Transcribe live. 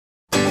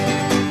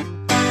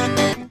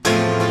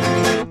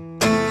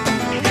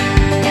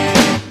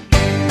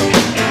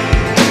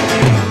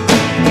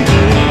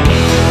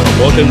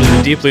Welcome to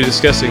the Deeply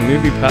Discussing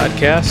Movie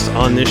Podcast.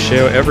 On this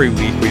show, every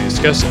week we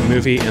discuss a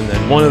movie and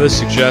then one of us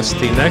suggests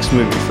the next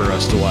movie for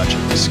us to watch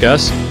and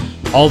discuss.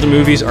 All the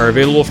movies are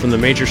available from the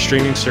major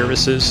streaming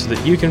services so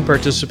that you can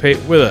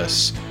participate with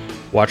us.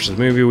 Watch the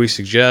movie we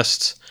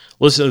suggest,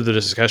 listen to the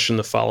discussion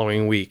the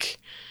following week.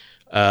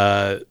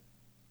 I'm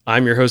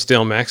your host,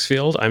 Dale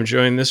Maxfield. I'm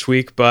joined this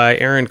week by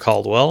Aaron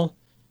Caldwell.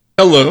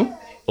 Hello.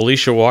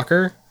 Alicia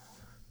Walker.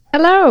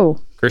 Hello.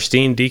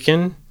 Christine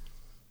Deacon.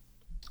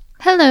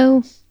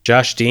 Hello.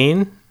 Josh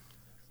Dean.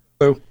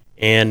 Hello.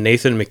 And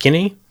Nathan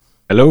McKinney.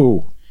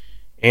 Hello.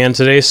 And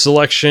today's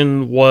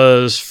selection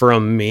was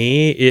from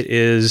me. It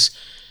is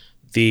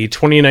the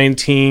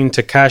 2019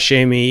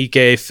 Takashi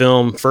Miike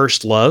film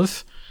First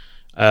Love.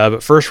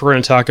 But first we're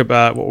going to talk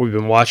about what we've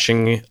been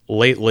watching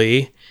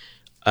lately.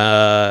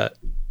 Aaron,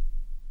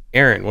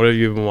 what have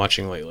you been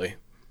watching lately?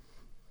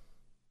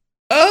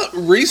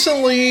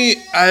 Recently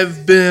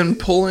I've been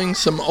pulling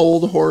some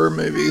old horror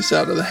movies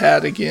out of the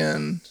hat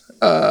again.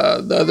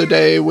 The other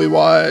day we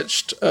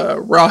watched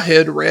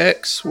Rawhead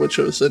Rex, which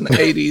was an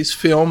 80s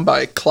film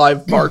by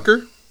Clive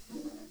Barker.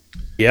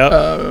 Yep.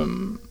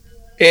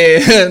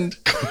 And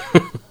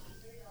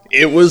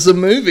it was a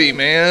movie,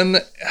 man.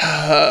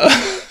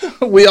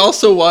 We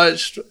also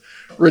watched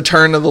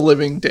Return of the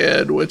Living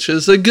Dead, which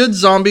is a good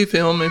zombie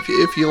film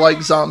if you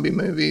like zombie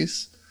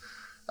movies.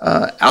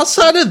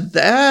 Outside of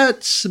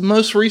that,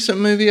 most recent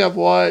movie I've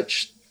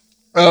watched,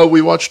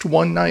 we watched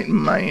One Night in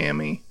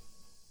Miami.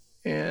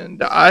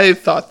 And I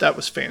thought that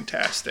was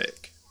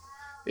fantastic.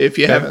 If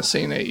you haven't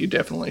seen it, you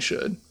definitely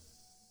should.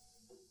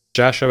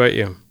 Josh, how about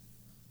you?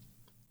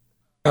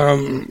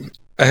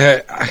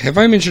 Have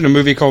I mentioned a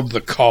movie called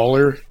The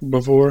Caller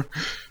before?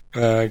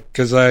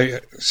 Because I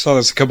saw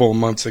this a couple of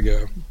months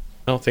ago.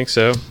 I don't think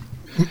so.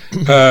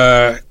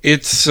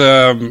 It's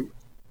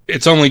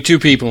only two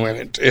people in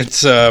it.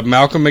 It's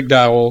Malcolm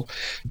McDowell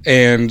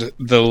and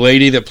the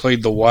lady that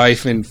played the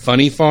wife in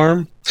Funny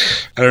Farm.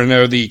 I don't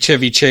know, the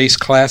Chevy Chase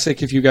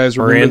classic, if you guys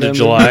remember Miranda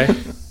July?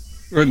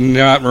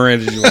 Not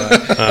Miranda July.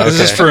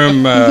 This is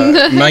from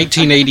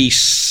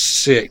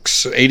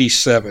 1986,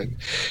 87.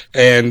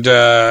 And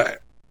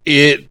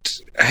it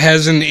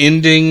has an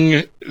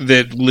ending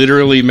that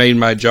literally made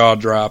my jaw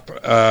drop.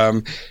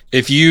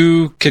 If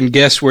you can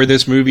guess where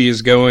this movie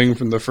is going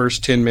from the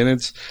first 10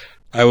 minutes,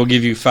 I will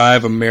give you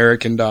 $5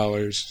 American.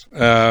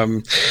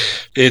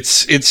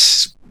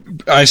 It's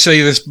I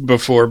say this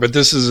before, but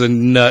this is a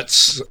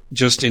nuts,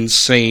 just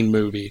insane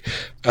movie.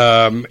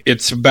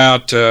 It's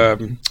about a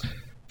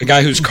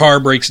guy whose car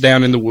breaks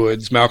down in the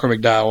woods, Malcolm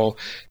McDowell,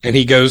 and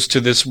he goes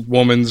to this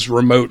woman's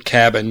remote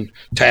cabin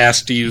to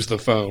ask to use the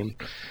phone.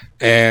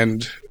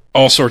 And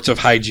all sorts of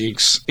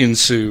hijinks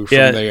ensue from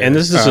there. Yeah, and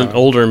this is an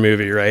older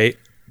movie, right?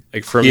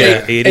 Like from the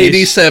 80s?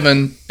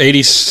 87.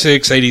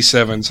 86,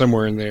 87,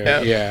 somewhere in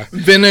there, yeah.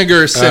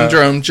 Vinegar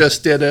Syndrome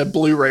just did a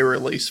Blu-ray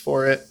release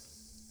for it.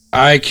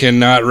 I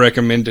cannot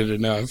recommend it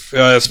enough,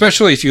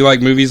 especially if you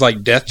like movies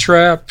like Death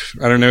Trap.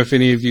 I don't know if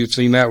any of you have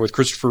seen that with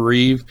Christopher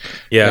Reeve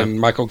and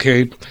Michael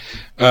Caine.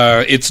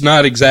 It's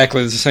not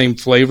exactly the same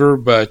flavor,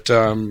 but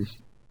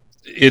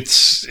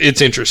it's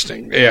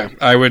interesting. Yeah,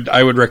 I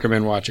would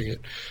recommend watching it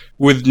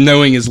with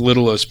knowing as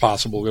little as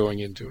possible going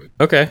into it.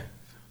 Okay,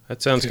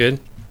 that sounds good.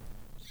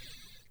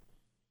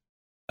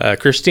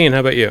 Christine, how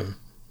about you?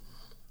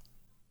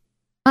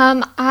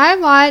 I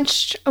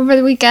watched over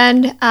the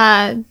weekend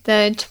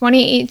the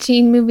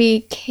 2018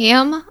 movie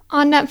Cam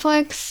on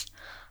Netflix.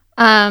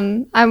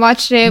 I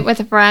watched it with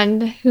a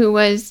friend who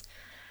was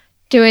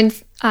doing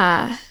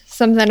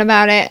something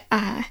about it.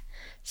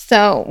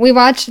 So we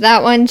watched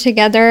that one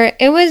together.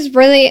 It was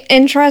really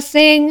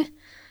interesting.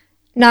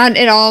 Not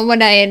at all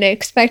what I had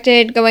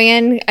expected going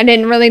in. I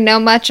didn't really know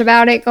much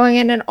about it going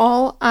in at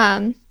all.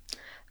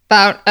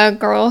 About a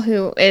girl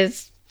who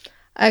is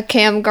a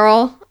cam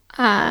girl.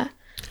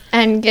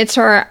 And gets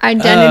her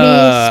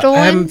identity stolen.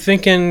 I'm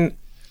thinking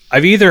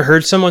I've either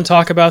heard someone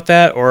talk about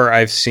that or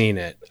I've seen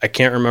it. I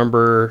can't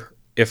remember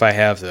if I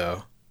have,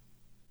 though.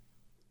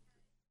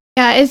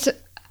 Yeah, it's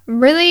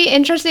really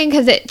interesting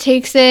because it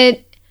takes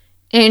it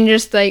in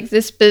just like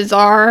this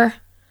bizarre,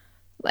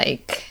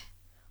 like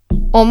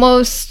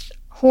almost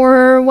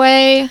horror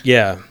way.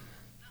 Yeah.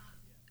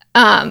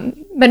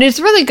 But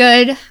it's really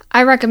good.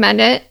 I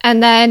recommend it.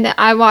 And then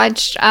I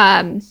watched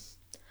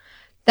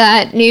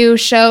that new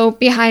show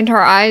Behind Her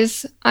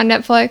Eyes on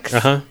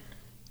Netflix.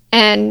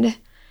 And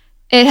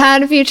it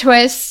had a few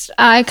twists.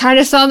 I kind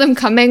of saw them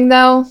coming,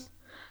 though.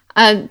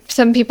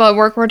 Some people at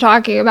work were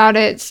talking about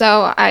it,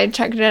 so I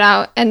checked it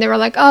out. And they were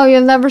like, oh,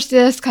 you'll never see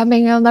this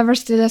coming. You'll never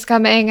see this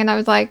coming. And I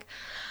was like,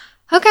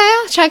 okay,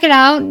 I'll check it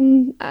out.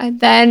 And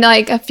then,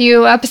 like, a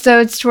few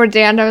episodes towards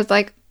the end, I was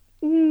like,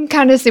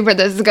 kind of see where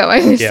this is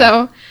going. Yeah.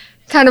 So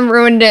kind of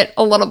ruined it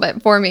a little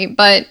bit for me,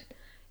 but it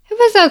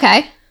was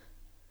okay.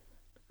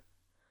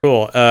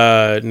 Cool.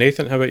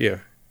 Nathan, how about you?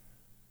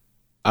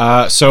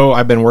 So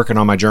I've been working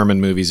on my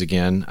German movies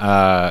again.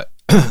 I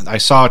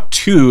saw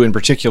two in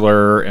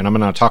particular, and I'm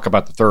going to talk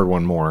about the third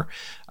one more.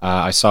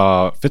 I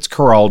saw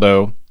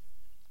Fitzcarraldo,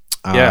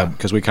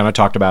 because we kind of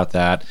talked about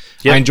that.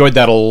 Yep. I enjoyed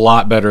that a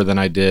lot better than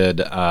I did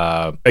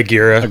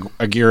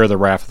Agira, The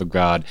Wrath of the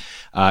God.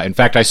 In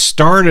fact, I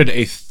started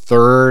a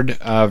third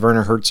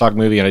Werner Herzog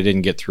movie, and I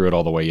didn't get through it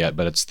all the way yet,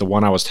 but it's the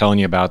one I was telling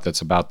you about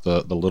that's about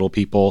the little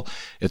people.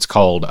 It's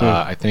called,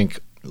 I think,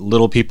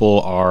 Little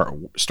People Are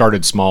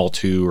Started Small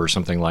Too, or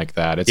something like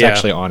that. It's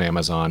actually on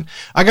Amazon.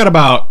 I got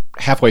about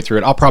halfway through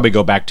it. I'll probably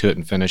go back to it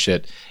and finish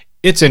it.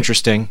 It's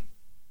interesting.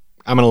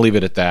 I'm going to leave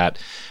it at that.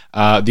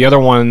 The other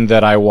one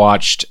that I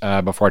watched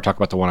before I talk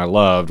about the one I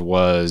loved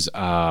was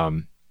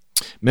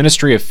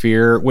Ministry of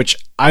Fear, which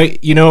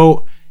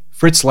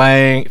Fritz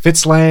Lang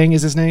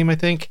is his name, I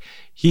think.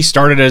 He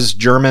started as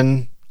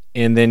German,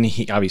 and then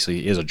he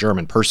obviously is a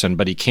German person,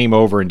 but he came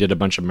over and did a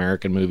bunch of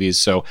American movies.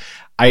 So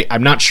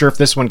I'm not sure if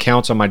this one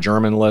counts on my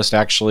German list,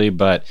 actually,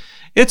 but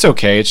it's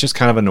okay. It's just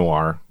kind of a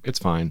noir. It's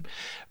fine.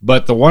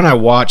 But the one I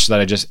watched that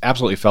I just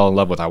absolutely fell in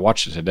love with, I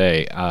watched it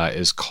today,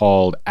 is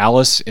called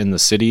Alice in the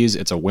Cities.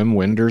 It's a Wim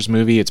Wenders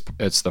movie.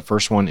 It's the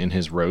first one in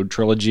his Road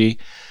trilogy.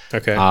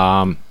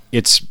 Okay.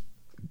 It's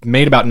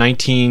made about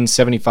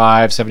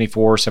 1975,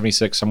 74,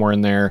 76, somewhere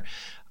in there.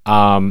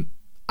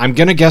 I'm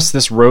going to guess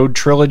this Road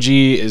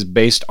trilogy is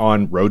based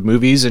on road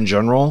movies in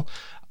general.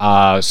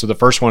 So the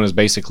first one is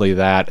basically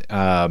that.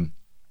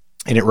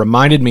 And it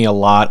reminded me a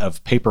lot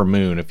of Paper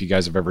Moon, if you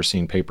guys have ever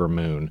seen Paper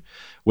Moon,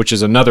 which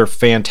is another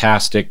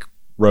fantastic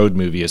road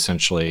movie,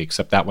 essentially,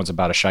 except that one's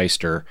about a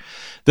shyster.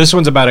 This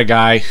one's about a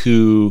guy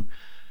who,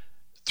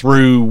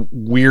 through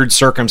weird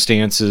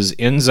circumstances,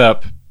 ends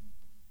up...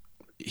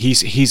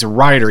 He's a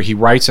writer. He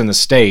writes in the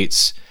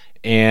States,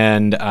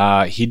 and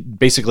he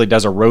basically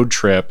does a road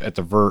trip at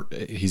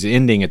he's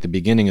ending at the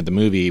beginning of the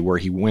movie where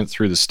he went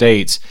through the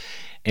States,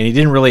 and he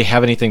didn't really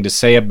have anything to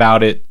say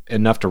about it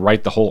enough to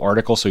write the whole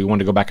article, so he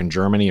wanted to go back in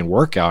Germany and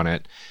work on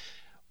it.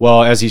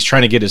 Well, as he's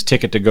trying to get his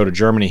ticket to go to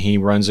Germany, he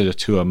runs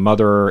into a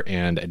mother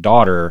and a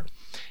daughter,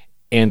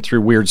 and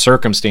through weird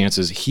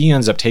circumstances, he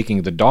ends up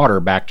taking the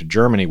daughter back to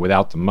Germany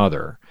without the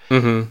mother.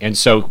 Mm-hmm. And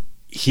so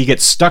he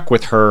gets stuck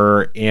with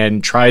her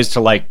and tries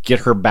to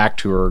get her back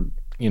to her,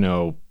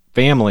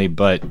 family,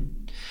 but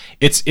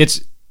it's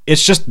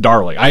just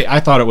darling. I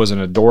thought it was an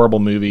adorable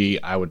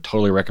movie. I would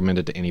totally recommend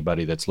it to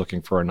anybody that's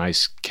looking for a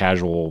nice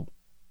casual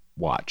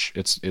watch.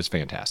 It's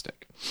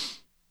fantastic.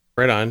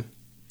 Right on.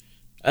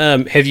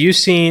 Have you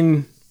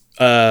seen,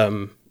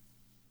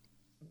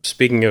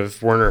 speaking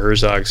of Werner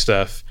Herzog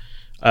stuff,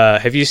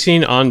 have you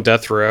seen On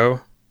Death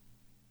Row?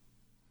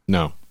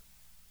 No.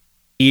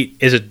 He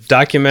is a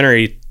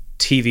documentary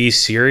TV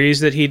series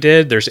that he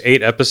did. There's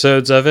 8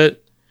 episodes of it.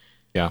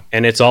 Yeah.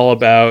 And it's all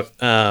about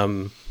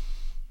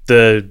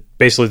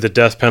basically the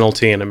death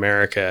penalty in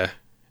America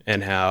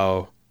and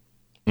how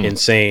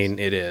insane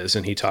it is.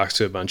 And he talks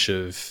to a bunch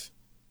of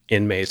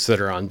inmates that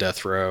are on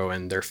death row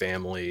and their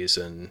families,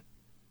 and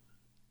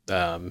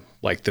the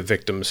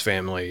victims'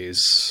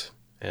 families,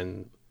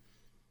 and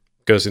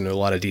goes into a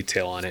lot of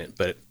detail on it.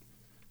 But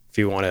if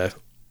you want to,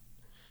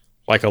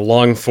 a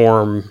long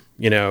form,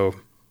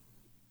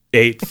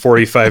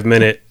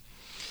 45-minute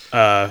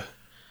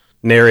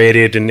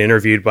narrated and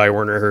interviewed by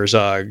Werner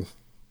Herzog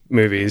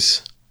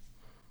movies,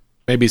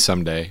 maybe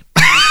someday.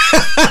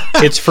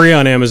 It's free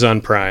on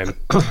Amazon Prime.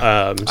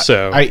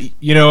 So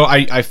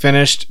I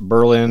finished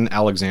Berlin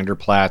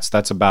Alexanderplatz.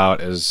 That's about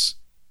as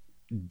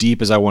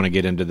deep as I want to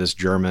get into this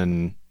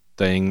German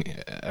thing.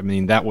 I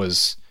mean, that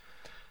was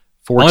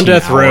 14 On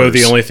Death hours. Row.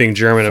 The only thing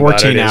German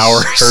about it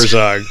hours. Is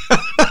Herzog.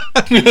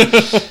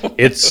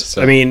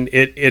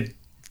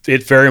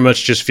 It very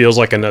much just feels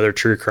like another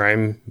true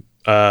crime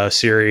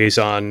series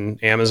on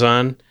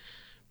Amazon,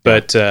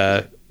 but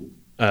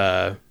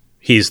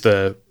he's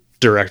the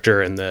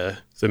director and the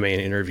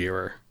main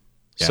interviewer.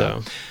 Yeah.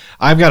 So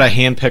I've got a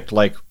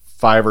handpicked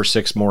 5 or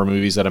 6 more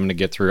movies that I'm going to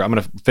get through. I'm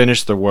going to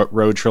finish the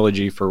Road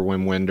trilogy for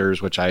Wim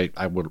Wenders, which I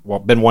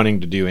been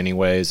wanting to do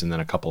anyways, and then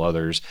a couple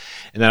others,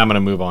 and then I'm going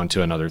to move on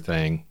to another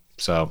thing.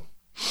 So,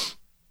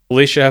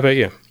 Alicia, how about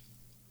you?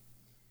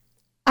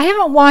 I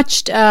haven't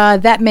watched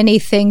that many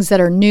things that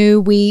are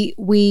new.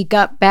 We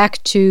got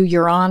back to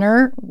Your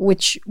Honor,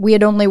 which we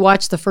had only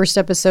watched the first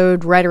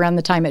episode right around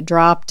the time it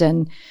dropped,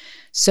 and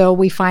so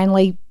we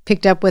finally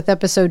picked up with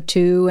episode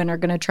 2 and are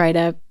going to try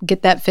to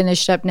get that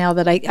finished up now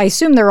that I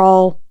assume they're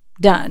all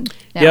done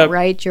now,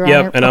 right? Your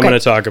Honor? And I'm going to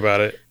talk about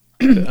it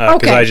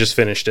because I just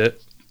finished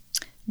it.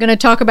 I'm going to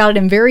talk about it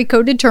in very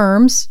coded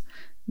terms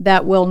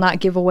that will not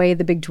give away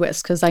the big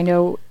twist, because I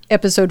know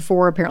episode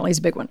 4 apparently is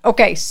a big one.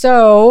 Okay,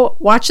 so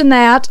watching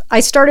that, I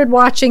started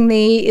watching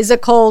is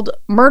it called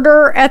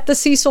Murder at the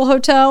Cecil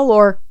Hotel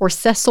or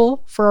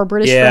Cecil for our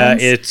British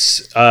friends? Yeah,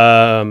 it's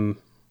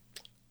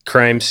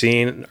Crime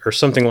Scene or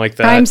something like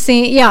that. Crime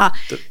Scene, yeah.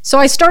 So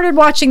I started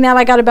watching that.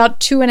 I got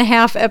about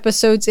 2.5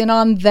 episodes in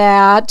on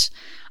that.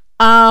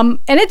 And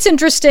it's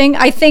interesting.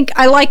 I think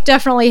I like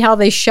definitely how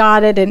they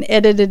shot it and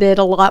edited it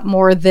a lot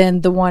more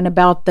than the one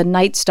about the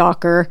Night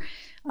Stalker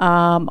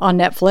on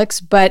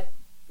Netflix. But,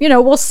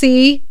 we'll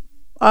see.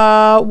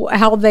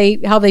 how they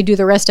do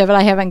the rest of it.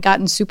 I haven't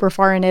gotten super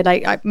far in it.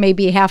 I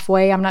maybe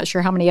halfway. I'm not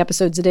sure how many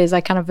episodes it is.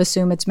 I kind of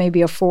assume it's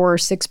maybe a 4 or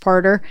 6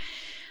 parter.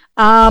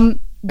 I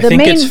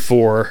think it's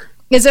 4.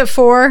 Is it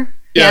 4?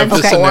 Yeah, if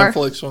it's a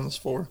Netflix one, it's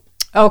 4.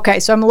 Okay,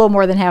 so I'm a little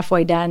more than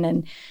halfway done,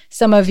 and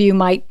some of you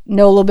might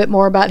know a little bit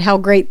more about how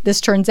great this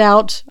turns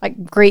out.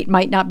 Great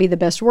might not be the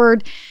best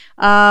word,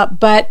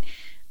 but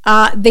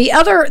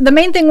the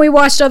main thing we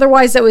watched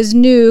otherwise that was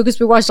new, because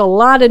we watched a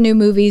lot of new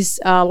movies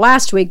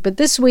last week, but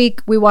this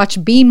week we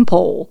watched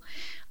Beanpole,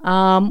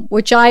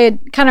 which I had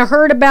kind of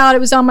heard about. It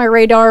was on my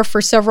radar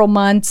for several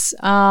months,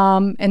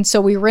 and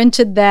so we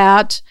rented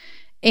that,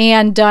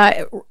 and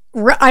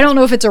I don't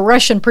know if it's a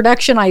Russian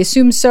production. I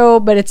assume so,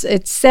 but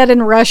it's set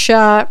in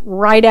Russia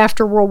right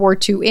after World War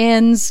II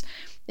ends.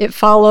 It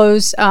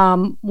follows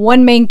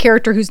one main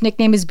character whose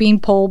nickname is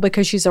Beanpole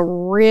because she's a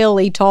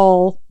really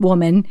tall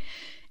woman.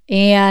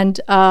 And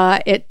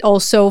it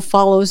also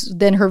follows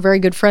then her very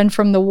good friend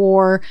from the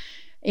war.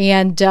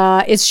 And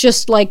it's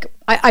just like,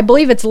 I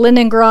believe it's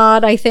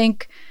Leningrad, I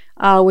think,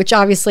 which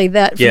obviously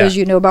that, for those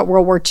you know about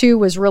World War II,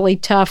 was really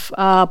tough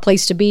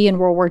place to be in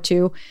World War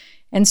II.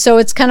 And so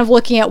it's kind of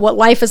looking at what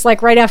life is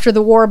like right after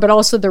the war, but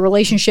also the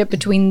relationship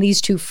between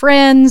these two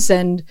friends,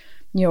 and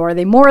are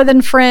they more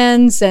than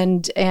friends?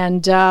 And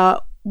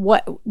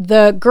what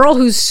the girl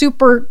who's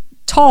super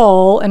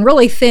tall and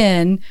really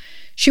thin,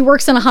 she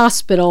works in a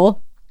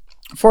hospital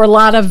for a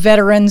lot of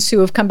veterans who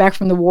have come back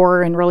from the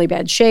war in really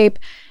bad shape,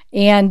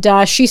 and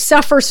she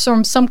suffers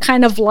from some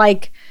kind of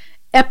like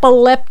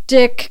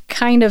epileptic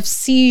kind of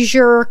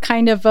seizure,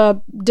 kind of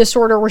a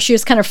disorder where she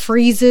just kind of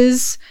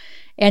freezes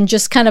and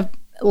just kind of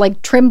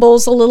like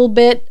trembles a little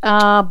bit,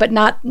 but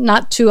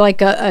not to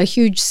like a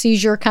huge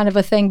seizure kind of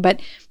a thing, but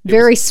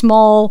very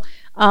small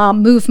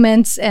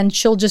movements, and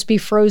she'll just be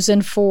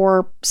frozen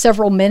for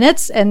several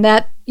minutes, and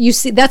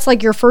that's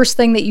like your first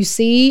thing that you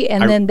see,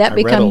 and then that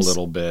becomes a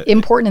little bit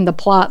important in the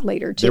plot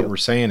later too. They were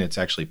saying it's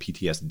actually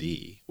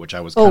PTSD, which I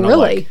was kind of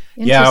like,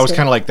 I was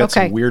kind of like, that's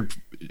a weird.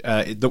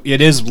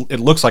 It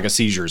looks like a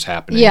seizure is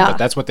happening, but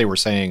that's what they were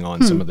saying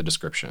on some of the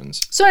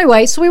descriptions. So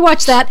anyway, we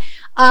watched that.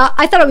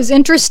 I thought it was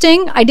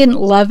interesting. I didn't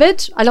love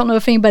it. I don't know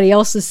if anybody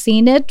else has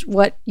seen it,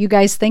 what you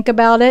guys think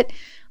about it.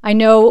 I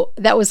know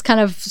that was kind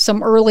of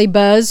some early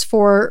buzz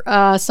for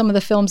some of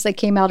the films that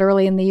came out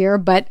early in the year,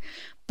 but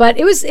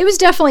it was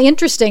definitely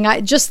interesting.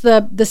 Just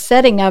the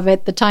setting of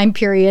it, the time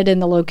period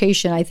and the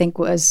location, I think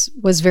was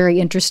very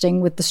interesting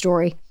with the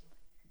story.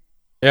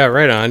 Yeah,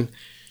 right on.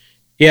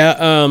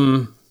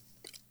 Yeah,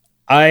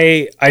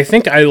 I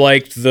think I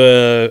liked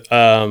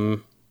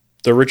the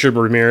Richard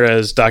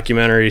Ramirez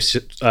documentary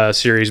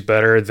series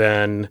better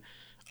than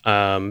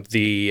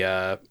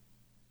the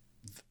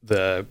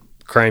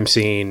crime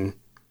scene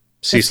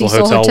Cecil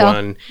Hotel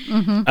one.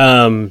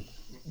 Mm-hmm.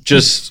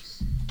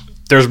 Just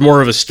there's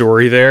more of a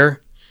story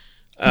there,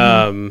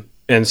 and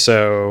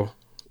so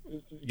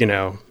he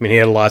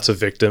had lots of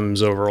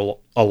victims over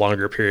a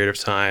longer period of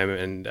time,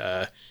 and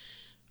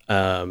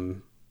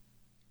I'm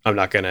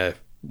not going to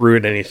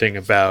ruin anything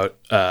about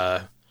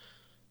the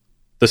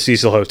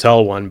Cecil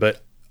Hotel one,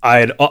 but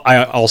I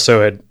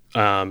also had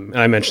and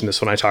I mentioned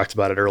this when I talked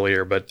about it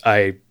earlier, but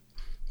I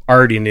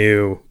already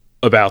knew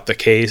about the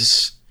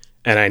case,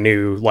 and I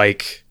knew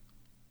like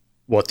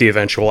what the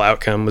eventual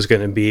outcome was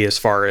going to be as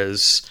far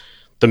as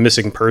the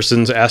missing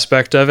persons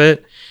aspect of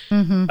it.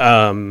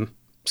 Mm-hmm.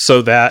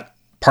 So that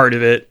part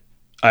of it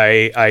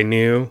I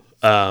knew,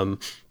 but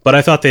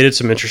I thought they did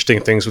some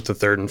interesting things with the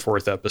 3rd and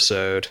 4th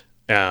episode,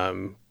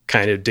 kind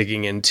of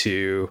digging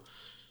into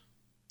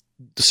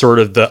sort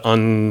of the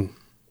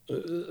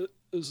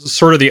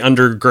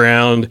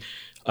underground,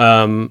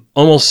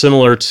 almost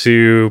similar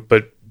to,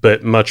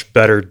 but much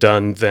better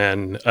done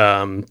than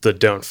the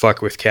Don't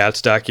Fuck with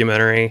Cats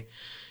documentary,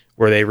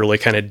 where they really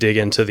kind of dig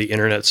into the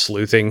internet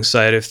sleuthing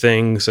side of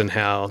things and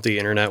how the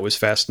internet was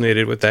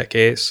fascinated with that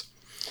case.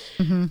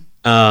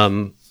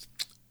 Mm-hmm.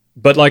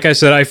 But like I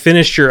said, I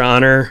finished Your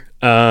Honor.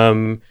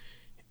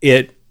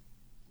 It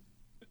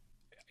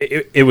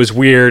was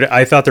weird.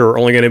 I thought there were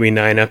only going to be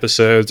 9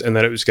 episodes and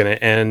that it was going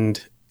to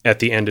end at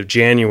the end of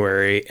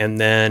January. And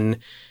then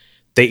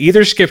they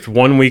either skipped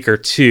 1 week or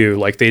 2.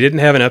 Like they didn't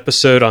have an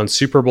episode on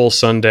Super Bowl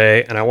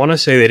Sunday. And I want to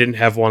say they didn't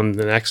have one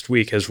the next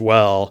week as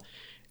well.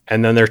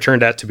 And then there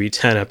turned out to be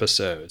 10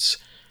 episodes.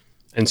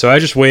 And so I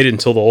just waited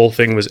until the whole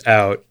thing was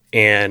out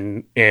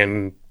and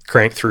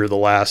cranked through the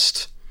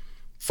last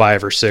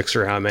 5 or 6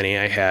 or how many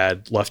I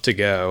had left to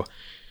go.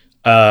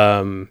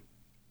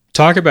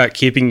 Talk about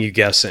keeping you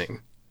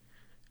guessing.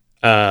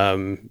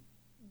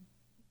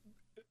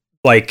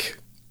 Like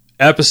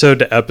episode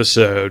to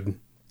episode,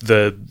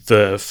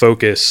 the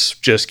focus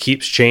just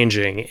keeps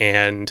changing,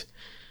 and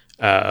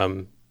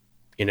the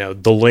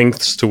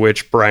lengths to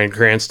which Bryan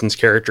Cranston's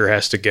character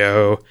has to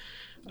go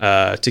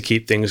to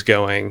keep things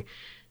going.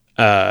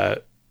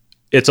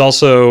 It's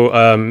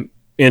also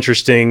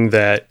interesting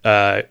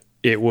that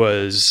it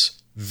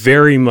was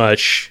very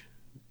much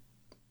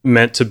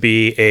meant to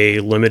be a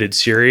limited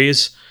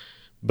series,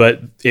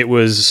 but it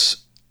was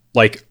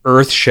like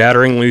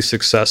earth-shatteringly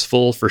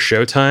successful for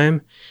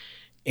Showtime.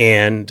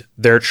 and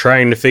they're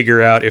trying to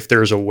figure out if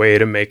there's a way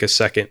to make a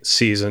second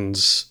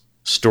season's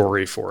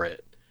story for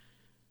it.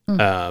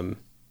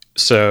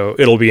 So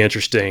it'll be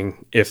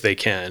interesting if they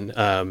can.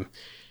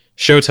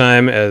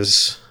 Showtime,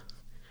 as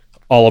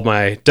all of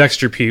my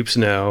Dexter peeps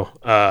know,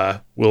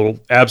 will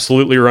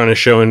absolutely run a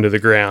show into the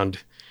ground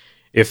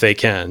if they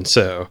can.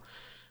 So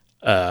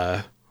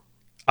I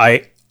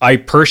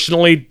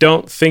personally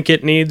don't think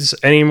it needs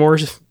any more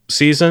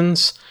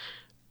seasons,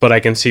 but I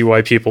can see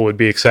why people would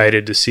be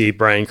excited to see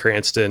Bryan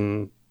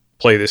Cranston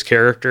play this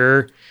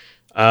character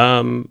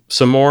some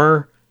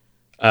more.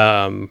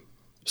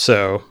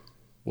 So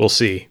we'll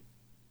see.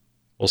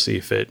 We'll see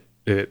if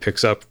it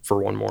picks up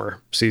for one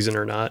more season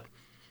or not.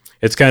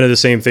 It's kind of the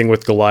same thing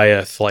with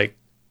Goliath. Like,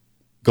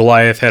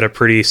 Goliath had a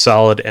pretty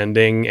solid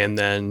ending, and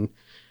then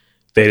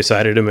they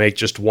decided to make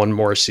just one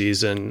more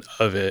season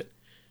of it,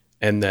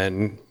 and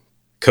then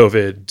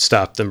COVID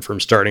stopped them from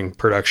starting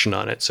production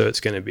on it. So it's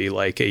going to be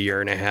like a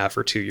year and a half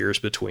or 2 years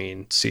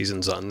between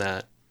seasons on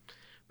that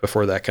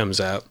before that comes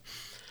out.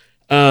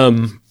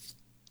 I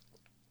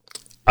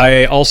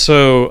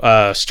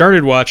also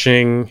started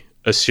watching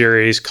a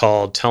series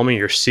called Tell Me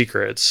Your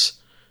Secrets,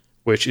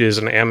 which is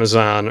an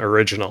Amazon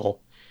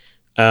original,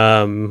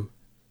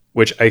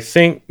 which I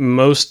think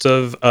most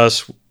of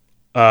us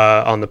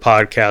on the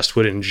podcast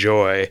would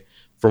enjoy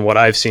from what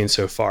I've seen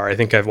so far. I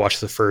think I've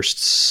watched the first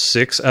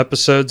 6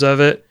 episodes of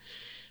it.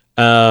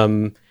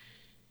 Out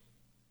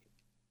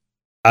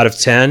of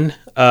 10,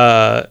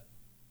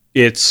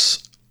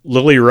 it's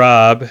Lily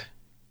Robb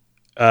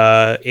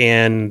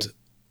and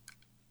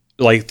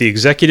like the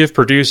executive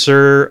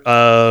producer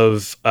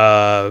of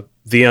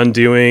The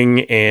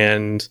Undoing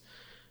and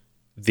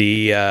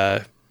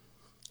the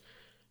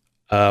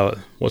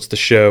what's the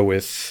show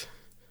with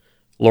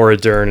Laura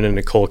Dern and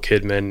Nicole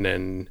Kidman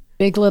and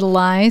Big Little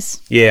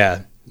Lies.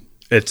 Yeah,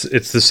 it's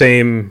the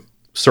same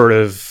sort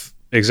of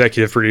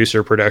executive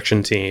producer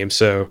production team.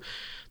 So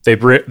they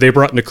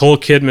brought Nicole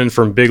Kidman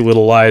from Big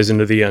Little Lies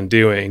into The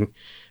Undoing,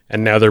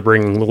 and now they're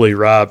bringing Lily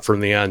Robb from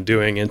The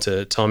Undoing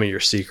into Tell Me Your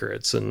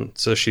Secrets, and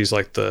so she's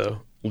like the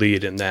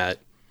lead in that.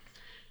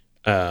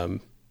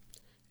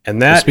 And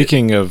that,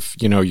 speaking of,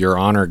 Your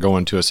Honor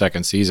going to a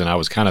second season, I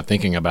was kind of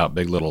thinking about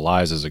Big Little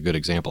Lies as a good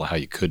example of how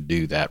you could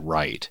do that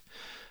right.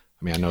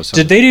 I mean, I know some.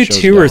 Did they do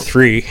 2 or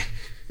 3?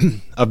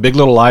 Of Big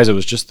Little Lies, it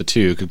was just the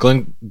 2. Because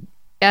Glenn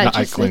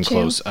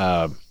Close.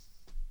 Meryl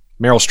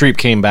Streep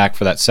came back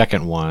for that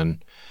second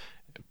one,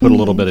 put a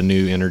little bit of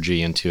new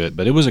energy into it,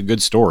 but it was a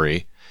good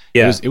story.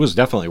 Yeah, it was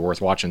definitely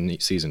worth watching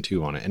season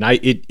 2 on it. And I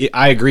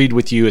agreed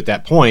with you at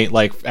that point.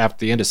 Like,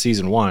 after the end of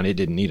season 1, it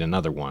didn't need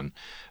another one,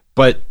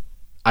 but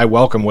I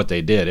welcome what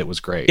they did. It was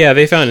great. Yeah,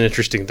 they found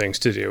interesting things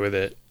to do with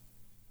it.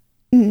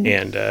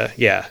 And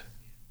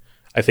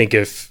I think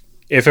if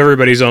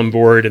everybody's on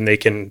board and they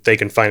can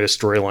find a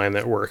storyline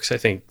that works, I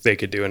think they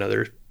could do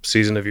another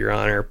season of Your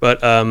Honor. But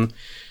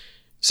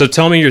so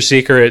Tell Me Your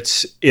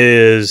Secrets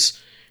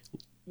it's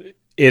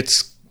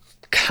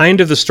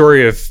kind of the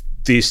story of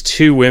these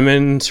 2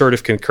 women sort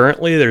of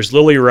concurrently. There's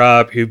Lily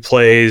Robb, who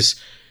plays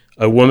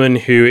a woman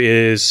who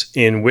is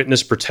in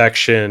witness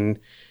protection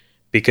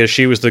because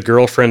she was the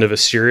girlfriend of a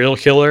serial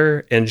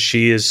killer, and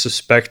she is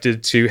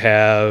suspected to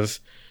have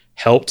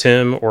helped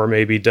him or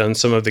maybe done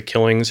some of the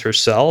killings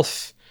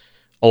herself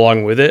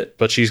along with it,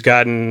 but she's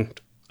gotten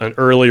an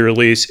early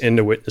release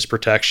into witness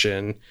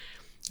protection,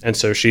 and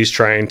so she's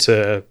trying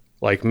to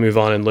like move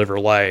on and live her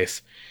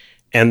life.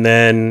 And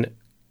then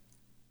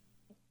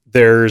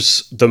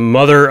there's the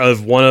mother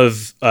of one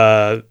of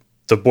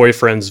the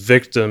boyfriend's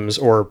victims,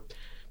 or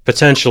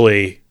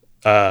potentially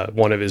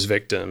one of his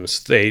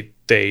victims. They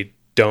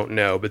don't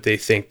know, but they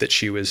think that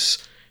she was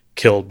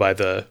killed by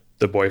the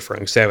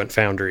boyfriend because they haven't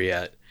found her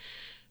yet.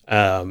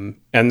 And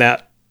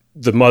that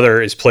the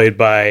mother is played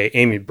by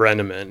Amy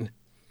Brenneman.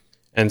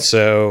 And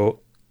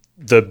so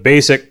the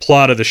basic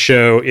plot of the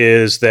show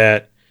is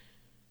that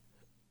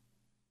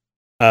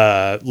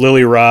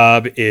Lily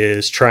Robb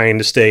is trying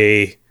to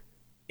stay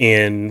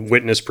in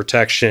witness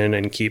protection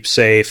and keep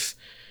safe.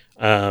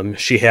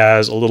 She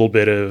has a little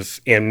bit of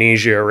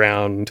amnesia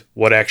around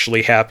what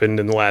actually happened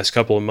in the last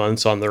couple of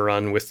months on the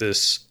run with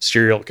this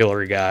serial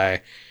killer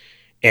guy.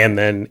 And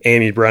then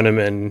Amy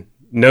Brenneman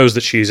knows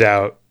that she's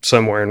out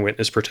somewhere in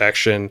witness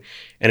protection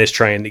and is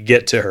trying to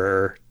get to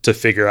her to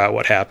figure out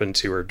what happened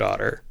to her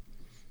daughter.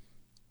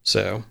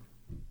 So.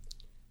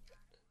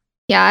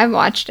 Yeah, I've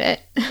watched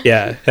it.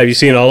 Yeah. Have you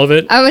seen all of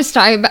it? I was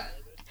talking about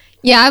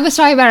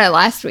it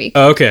last week.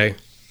 Oh, okay.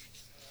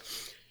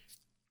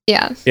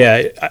 Yeah.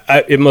 Yeah,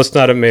 it must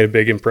not have made a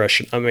big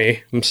impression on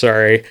me. I'm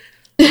sorry.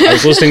 I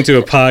was listening to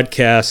a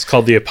podcast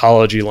called The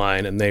Apology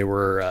Line, and they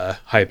were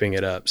hyping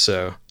it up,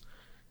 so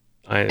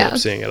I ended up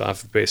seeing it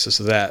off the basis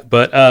of that.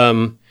 But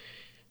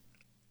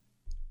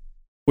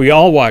we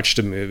all watched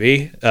a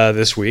movie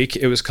this week.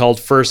 It was called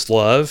First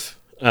Love.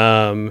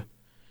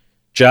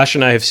 Josh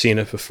and I have seen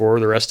it before.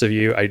 The rest of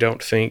you, I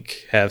don't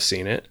think, have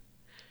seen it.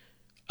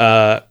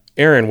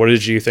 Aaron, what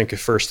did you think of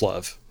First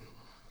Love?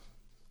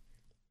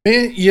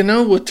 Man,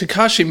 with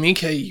Takashi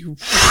Miike, you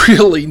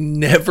really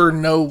never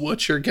know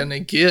what you're going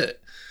to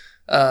get.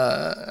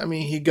 I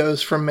mean, he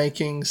goes from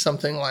making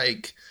something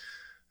like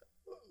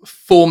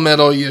Full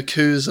Metal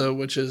Yakuza,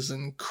 which is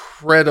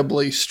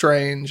incredibly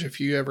strange if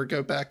you ever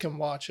go back and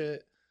watch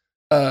it,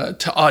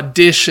 to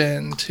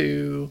Audition,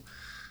 to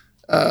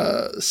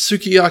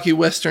Sukiyaki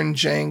Western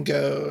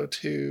Django,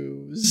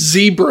 to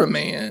Zebra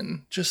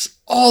Man, just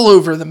all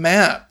over the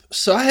map.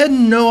 So I had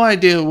no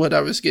idea what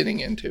I was getting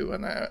into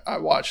when I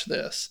watched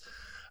this.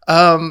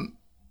 But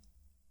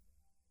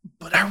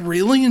I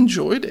really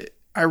enjoyed it.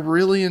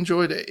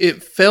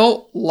 It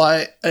felt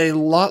like a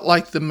lot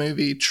like the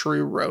movie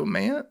True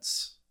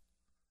Romance.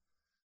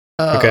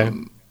 Okay.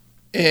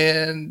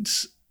 And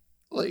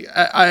like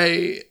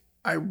I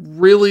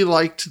really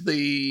liked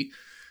the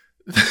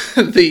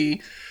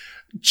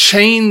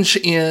change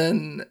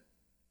in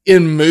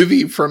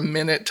movie from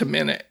minute to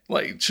minute.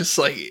 Like, just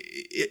like,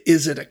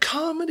 is it a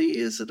comedy?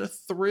 Is it a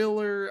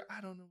thriller? I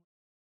don't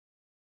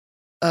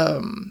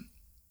know.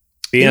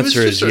 The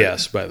answer is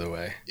yes, by the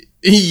way.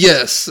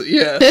 Yes,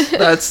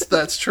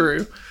 that's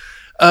true.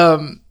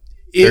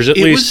 There's at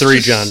least three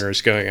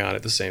genres going on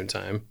at the same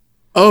time.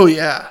 Oh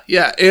yeah,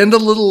 and a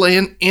little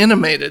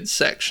animated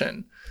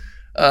section.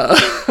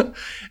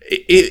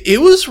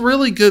 It was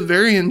really good,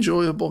 very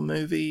enjoyable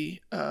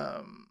movie.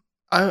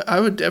 I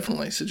would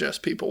definitely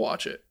suggest people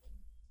watch it.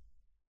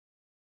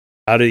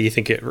 How do you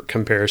think it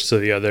compares to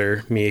the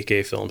other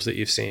Miike films that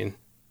you've seen?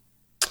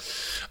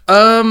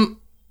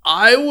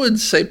 I would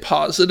say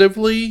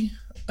positively.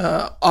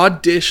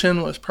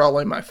 Audition was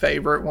probably my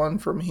favorite one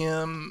from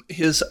him.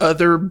 His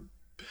other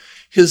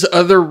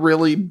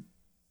really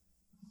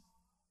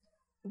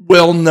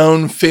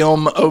well-known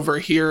film over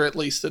here, at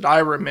least that I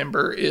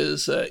remember,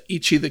 is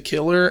Ichi the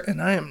Killer,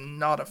 and I am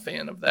not a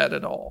fan of that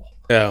at all.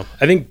 Yeah,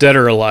 I think Dead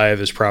or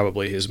Alive is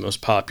probably his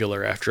most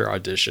popular after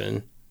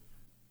Audition.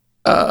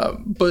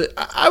 But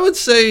I would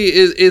say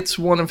it's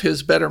one of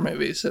his better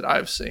movies that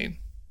I've seen.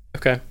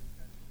 Okay.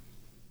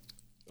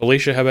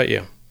 Alicia, how about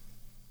you?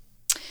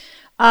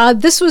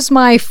 This was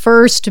my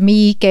first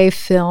Miike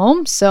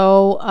film,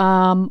 so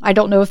I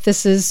don't know if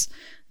this is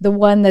the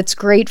one that's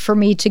great for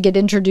me to get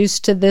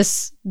introduced to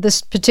this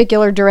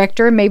particular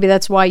director. Maybe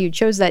that's why you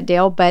chose that,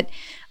 Dale. But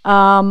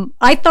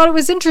I thought it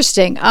was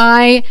interesting.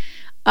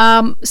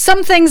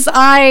 Some things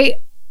I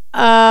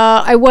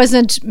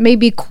wasn't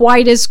maybe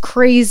quite as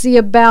crazy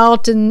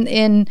about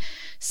in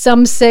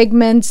some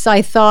segments.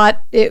 I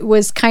thought it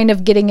was kind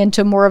of getting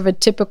into more of a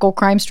typical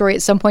crime story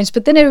at some points,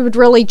 but then it would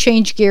really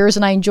change gears,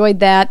 and I enjoyed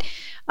that.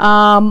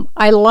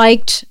 I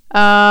liked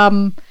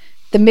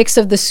the mix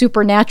of the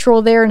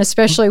supernatural there, and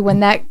especially when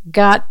that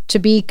got to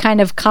be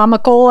kind of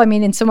comical. I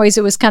mean, in some ways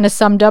it was kind of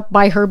summed up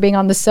by her being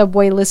on the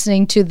subway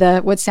listening to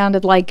what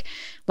sounded like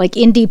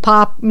indie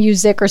pop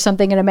music or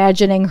something, and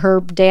imagining her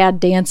dad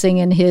dancing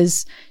in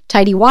his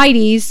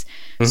tighty-whities.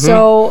 Mm-hmm.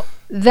 So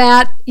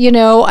that,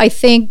 I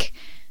think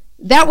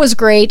that was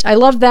great. I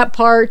loved that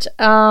part.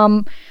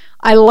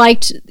 I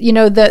liked,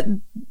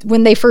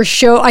 when they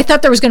first I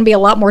thought there was going to be a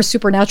lot more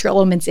supernatural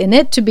elements in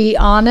it, to be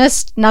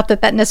honest. Not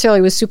that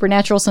necessarily was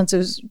supernatural, since it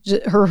was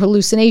her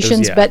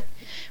hallucinations, but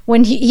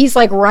when he's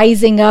like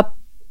rising up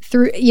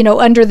through,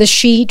 under the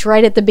sheet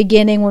right at the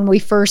beginning, when we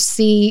first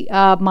see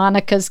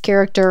Monica's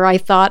character, I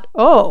thought,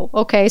 oh,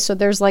 okay, so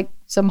there's like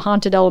some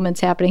haunted elements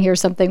happening here,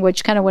 something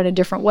which kind of went a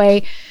different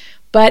way.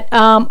 But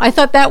I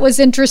thought that was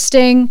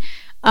interesting.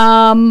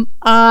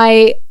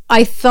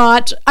 I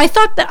thought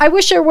that I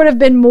wish there would have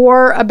been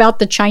more about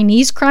the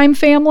Chinese crime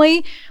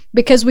family,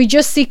 because we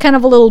just see kind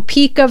of a little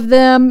peek of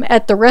them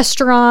at the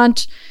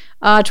restaurant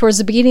towards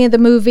the beginning of the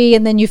movie,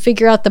 and then you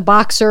figure out the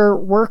boxer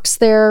works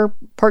there,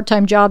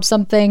 part-time job,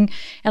 something.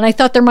 And I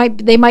thought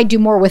they might do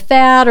more with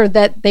that, or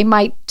that they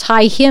might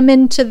tie him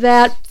into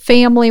that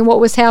family and what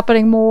was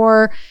happening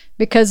more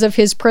because of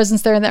his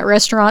presence there in that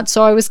restaurant.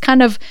 So I was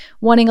kind of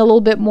wanting a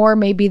little bit more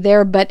maybe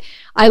there, but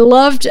I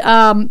loved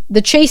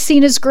the chase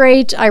scene is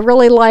great. I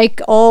really like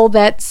all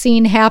that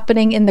scene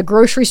happening in the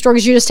grocery store,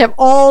 because you just have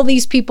all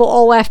these people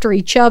all after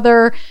each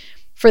other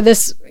for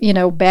this,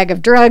 bag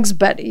of drugs,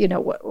 but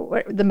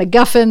the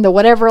MacGuffin, the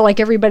whatever,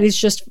 like everybody's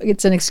just,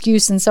 it's an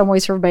excuse in some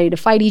ways for everybody to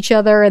fight each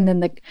other. And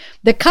then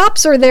the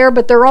cops are there,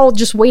 but they're all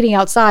just waiting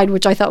outside,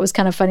 which I thought was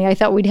kind of funny. I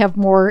thought we'd have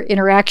more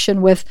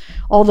interaction with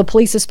all the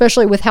police,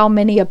 especially with how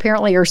many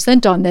apparently are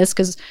sent on this,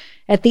 because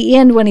at the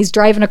end when he's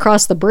driving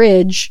across the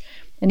bridge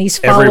and he's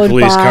followed by... Every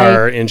police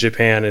car in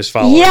Japan is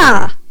following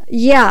him.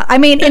 Yeah, I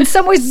mean, in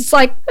some ways it's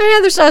like,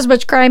 there's not as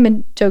much crime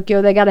in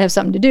Tokyo. They got to have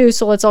something to do,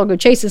 so let's all go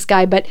chase this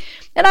guy.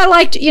 And I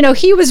liked,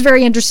 he was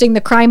very interesting, the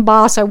crime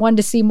boss. I wanted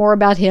to see more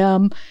about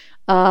him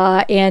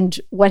and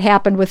what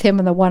happened with him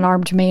and the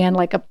one-armed man,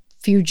 like a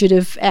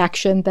fugitive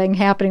action thing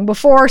happening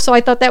before. So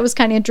I thought that was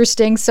kind of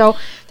interesting. So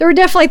there were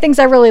definitely things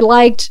I really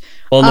liked.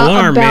 Well, the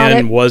one-armed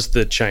man was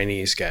the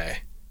Chinese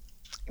guy.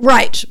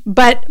 Right,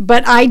 but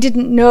I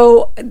didn't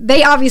know.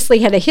 They obviously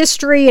had a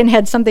history and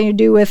had something to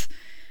do with...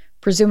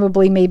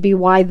 presumably maybe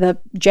why the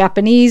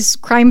Japanese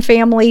crime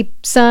family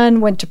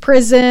son went to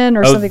prison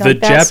or something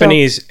like that. The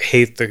Japanese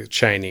hate the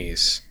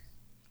Chinese.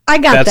 I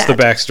got that. That's the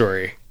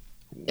backstory.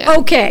 Yeah.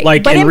 Okay,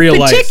 like but in real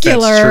life, that's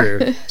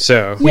true.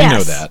 So we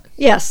know that.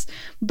 Yes,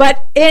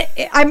 but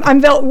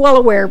I'm well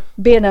aware,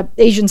 being an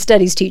Asian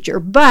studies teacher.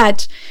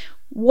 But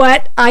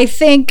what I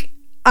think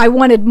I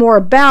wanted more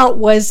about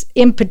was,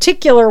 in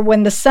particular,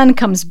 when the son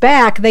comes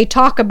back, they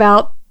talk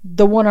about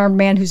the one-armed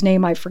man whose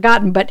name I've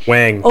forgotten, but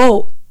Wang.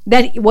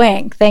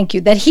 Wang, thank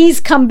you. That he's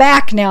come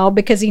back now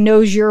because he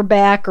knows you're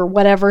back or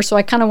whatever. So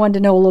I kind of wanted to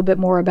know a little bit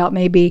more about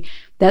maybe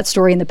that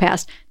story in the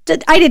past.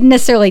 I didn't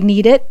necessarily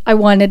need it. I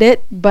wanted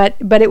it, but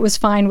it was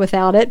fine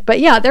without it. But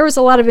yeah, there was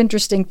a lot of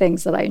interesting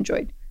things that I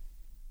enjoyed.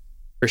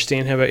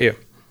 Christine, how about you?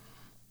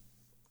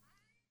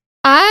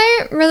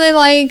 I really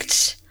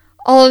liked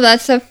all of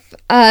that stuff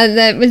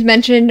that was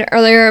mentioned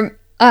earlier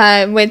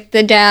with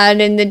the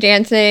dad and the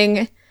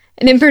dancing.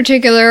 And in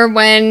particular,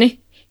 when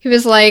he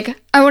was like,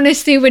 I want to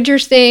see what you're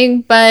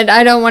seeing, but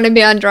I don't want to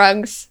be on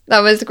drugs.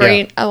 That was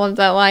great. Yeah. I love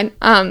that line.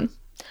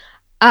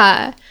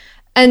 And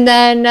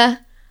then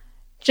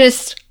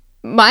just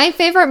my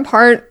favorite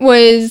part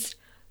was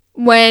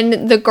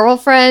when the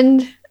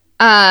girlfriend,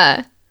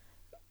 Masu's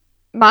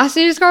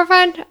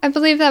girlfriend, I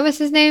believe that was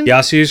his name.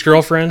 Yasu's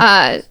girlfriend?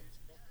 Yeah,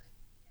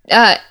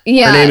 her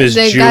name is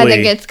the Julie. guy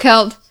that gets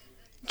killed.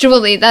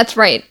 Julie, that's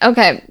right.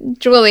 Okay,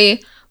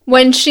 Julie.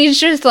 When she's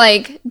just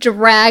like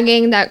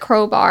dragging that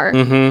crowbar,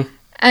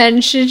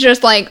 and she's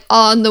just like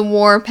on the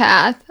war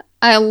path.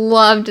 I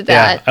loved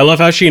that. Yeah, I love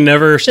how she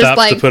never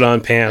stops to put on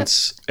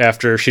pants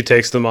after she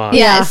takes them off.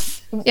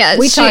 Yes, yes.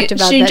 We talked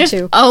about that too. She just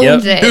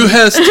owns it. Who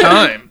has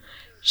time?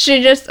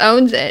 She just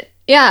owns it.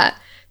 Yeah,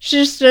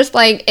 she's just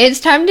like, it's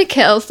time to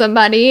kill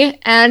somebody,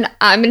 and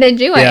I'm gonna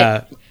do it.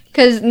 Yeah.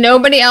 Because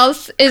nobody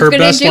else is going to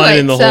do it. Her best line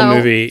in the whole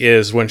movie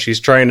is when she's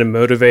trying to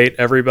motivate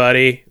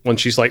everybody, when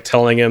she's like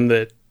telling him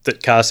that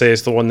Kase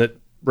is the one that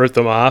wrote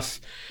them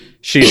off.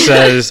 She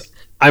says,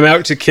 I'm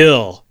out to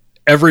kill.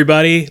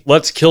 Everybody,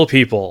 let's kill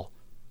people.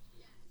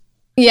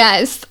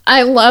 Yes,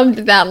 I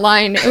loved that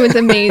line. It was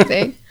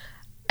amazing.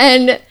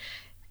 and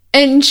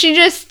she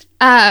just,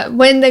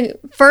 when the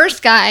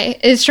first guy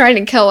is trying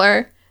to kill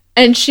her,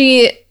 and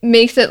she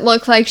makes it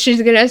look like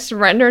she's going to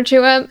surrender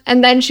to him.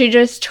 And then she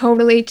just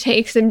totally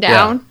takes him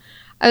down. Yeah.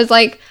 I was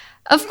like,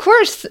 of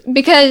course,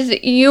 because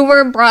you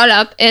were brought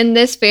up in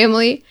this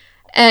family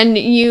and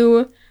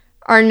you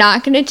are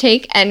not going to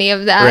take any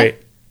of that. Right.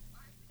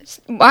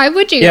 Why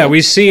would you? Yeah,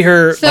 we see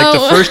her, like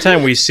the first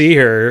time we see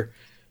her,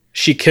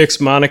 she kicks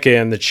Monica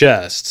in the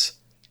chest.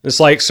 It's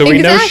like, so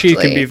we know she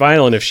can be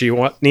violent if she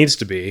needs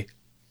to be.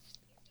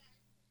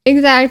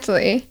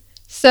 Exactly.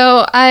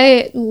 So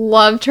I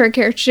loved her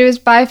character. She was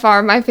by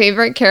far my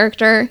favorite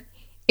character,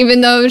 even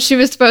though she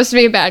was supposed to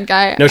be a bad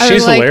guy. No,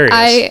 she's hilarious.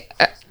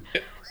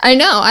 I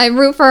know. I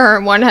root for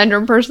her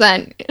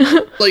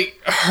 100%. Like,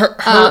 her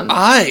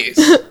eyes.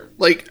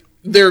 Like,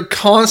 they're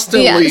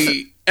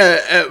constantly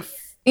at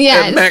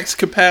max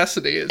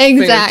capacity. It's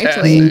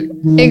exactly.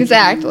 Fantastic.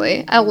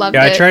 Exactly. I loved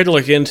it. I tried to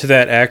look into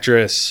that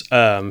actress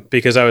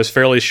because I was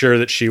fairly sure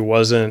that she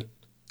wasn't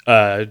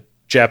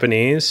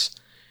Japanese.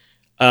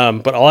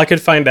 But all I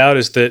could find out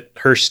is that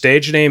her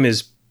stage name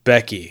is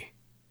Becky.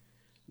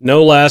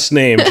 No last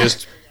name,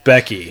 just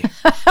Becky.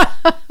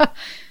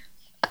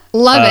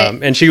 Love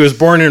it. And she was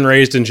born and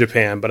raised in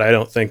Japan, but I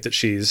don't think that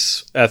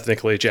she's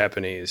ethnically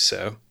Japanese.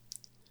 So,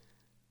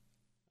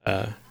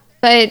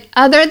 but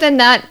other than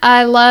that,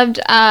 I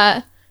loved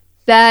that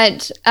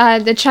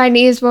the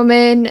Chinese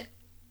woman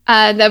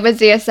that was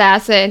the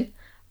assassin.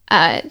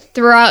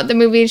 Throughout the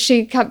movie,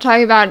 she kept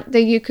talking about the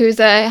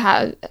Yakuza,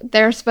 how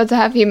they're supposed to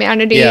have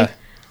humanity. Yeah.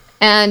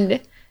 And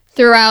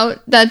throughout,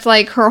 that's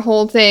like her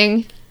whole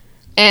thing.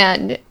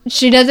 And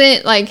she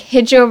doesn't like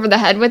hit you over the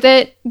head with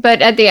it,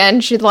 but at the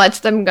end, she lets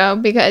them go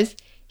because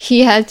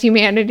he has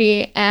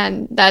humanity,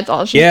 and that's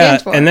all she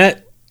stands for. And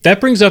that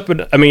brings up,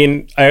 I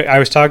mean, I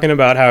was talking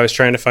about how I was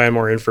trying to find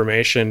more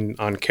information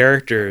on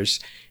characters,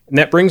 and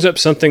that brings up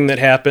something that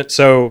happened.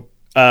 So,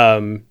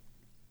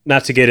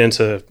 not to get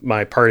into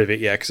my part of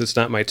it yet, because it's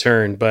not my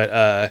turn,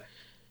 but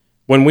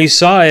when we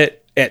saw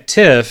it at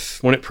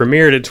TIFF, when it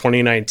premiered in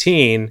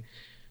 2019,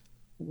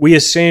 we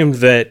assumed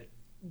that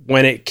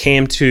when it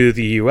came to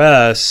the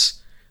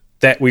US,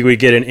 that we would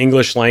get an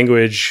English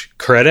language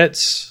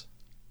credits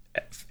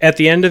at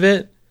the end of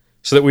it,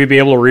 so that we'd be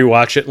able to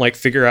rewatch it and like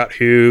figure out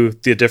who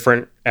the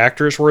different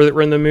actors were that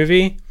were in the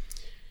movie.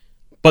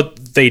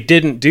 But they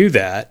didn't do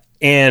that.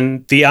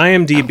 And the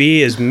IMDb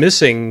is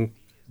missing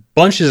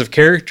bunches of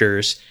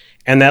characters,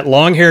 and that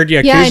long-haired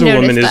Yakuza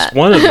woman is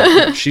one of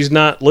them. She's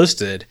not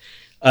listed.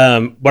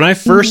 When I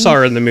first saw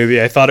her in the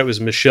movie, I thought it was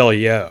Michelle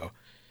Yeoh.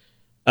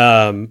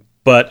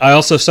 But I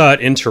also saw it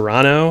in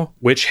Toronto,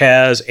 which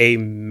has a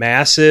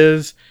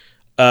massive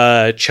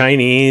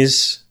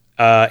Chinese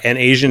and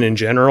Asian in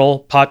general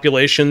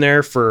population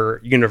there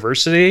for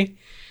university.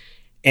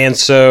 And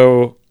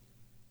so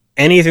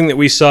anything that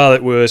we saw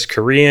that was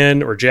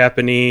Korean or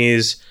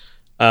Japanese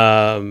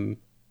during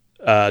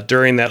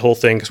that whole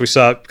thing,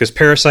 because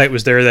Parasite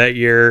was there that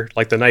year,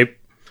 like the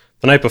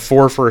night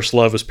before First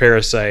Love was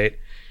Parasite.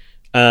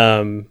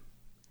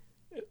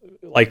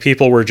 Like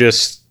people were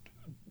just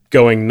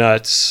going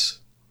nuts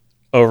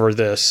over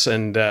this,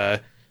 and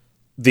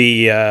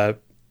the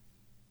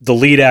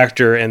lead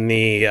actor and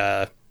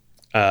the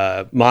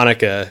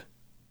Monica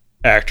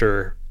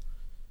actor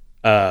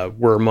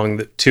were among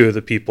the two of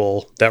the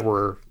people that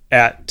were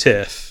at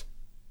TIFF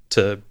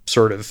to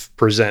sort of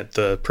present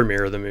the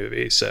premiere of the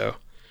movie. So,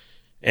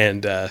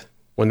 and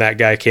when that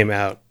guy came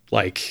out,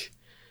 like,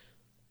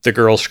 the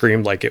girl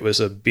screamed like it was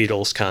a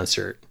Beatles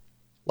concert.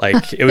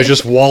 Like, it was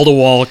just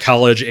wall-to-wall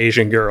college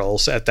Asian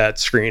girls at that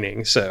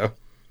screening. So,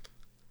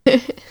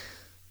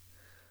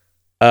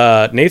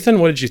 Nathan,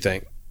 what did you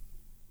think?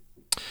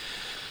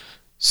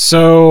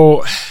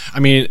 So, I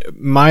mean,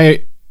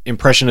 my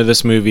impression of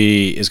this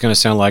movie is going to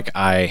sound like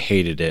I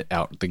hated it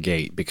out the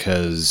gate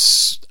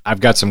because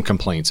I've got some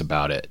complaints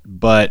about it.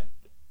 But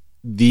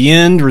the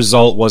end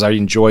result was I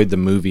enjoyed the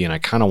movie and I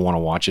kind of want to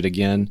watch it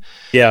again.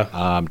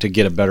 Yeah. To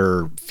get a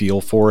better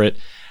feel for it.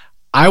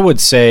 I would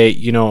say,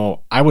 you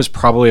know, I was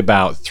probably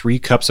about 3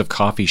 cups of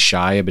coffee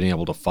shy of being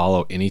able to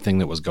follow anything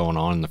that was going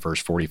on in the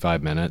first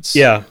 45 minutes.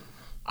 Yeah.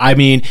 I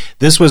mean,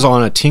 this was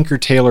on a Tinker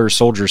Tailor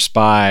Soldier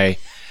Spy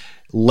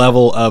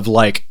level of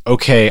like,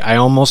 okay, I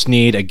almost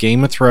need a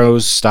Game of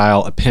Thrones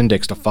style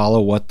appendix to follow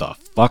what the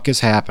fuck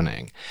is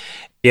happening.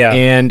 Yeah.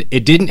 And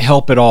it didn't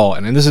help at all.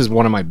 And this is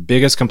one of my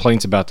biggest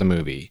complaints about the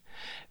movie,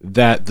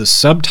 that the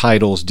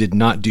subtitles did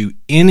not do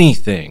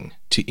anything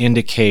to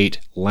indicate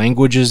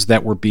languages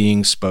that were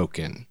being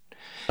spoken.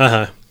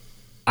 Uh-huh.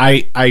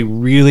 I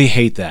really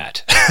hate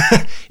that,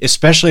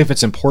 especially if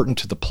it's important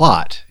to the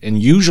plot. And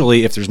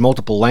usually if there's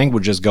multiple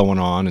languages going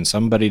on and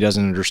somebody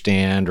doesn't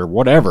understand or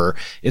whatever,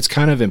 it's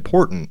kind of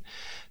important.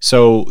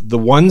 So the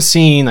one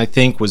scene I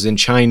think was in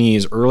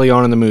Chinese early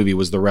on in the movie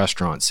was the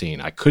restaurant scene.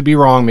 I could be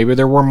wrong. Maybe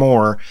there were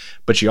more,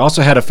 but you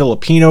also had a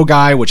Filipino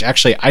guy, which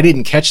actually I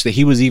didn't catch that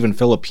he was even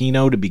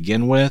Filipino to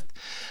begin with.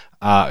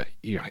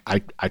 You know,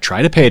 I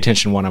try to pay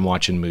attention when I'm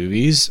watching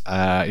movies.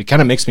 It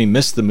kind of makes me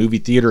miss the movie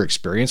theater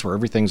experience where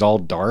everything's all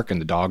dark and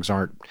the dogs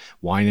aren't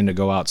whining to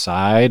go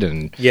outside.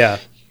 And, yeah,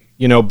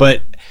 you know,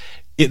 but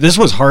this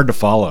was hard to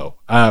follow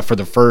for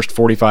the first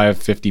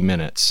 45, 50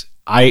 minutes.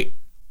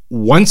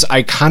 Once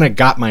I kind of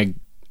got and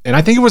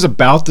I think it was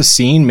about the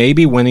scene,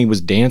 maybe when he was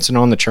dancing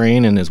on the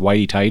train in his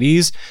whitey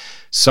tighties,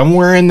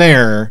 somewhere in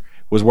there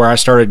was where I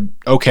started,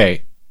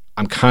 okay,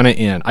 I'm kind of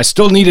in. I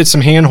still needed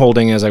some hand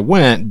holding as I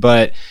went,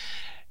 but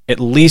at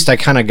least I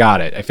kind of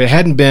got it. If it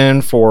hadn't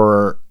been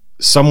for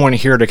someone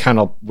here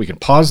to we can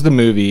pause the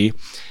movie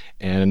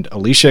and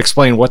Alicia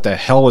explain what the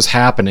hell was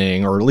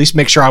happening, or at least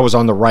make sure I was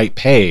on the right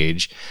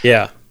page.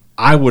 Yeah.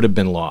 I would have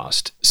been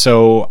lost.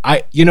 So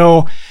I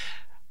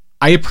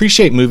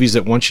appreciate movies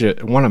that want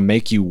to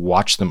make you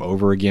watch them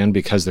over again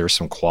because there's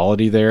some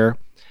quality there.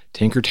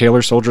 Tinker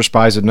Tailor Soldier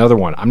Spy is another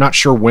one. I'm not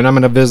sure when I'm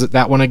going to visit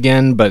that one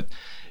again, but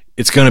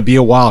it's going to be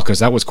a while because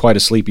that was quite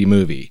a sleepy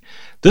movie.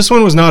 This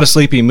one was not a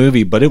sleepy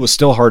movie, but it was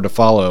still hard to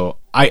follow.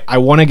 I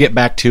want to get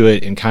back to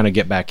it and kind of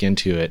get back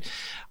into it.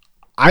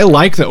 I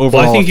like the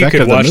overall I think you effect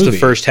could of the watch movie. the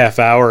first half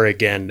hour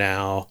again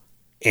now,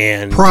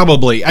 and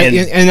probably.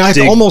 I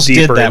almost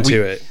did that.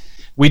 It.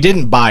 We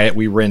didn't buy it;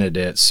 we rented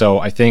it. So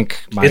I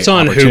think it's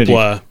on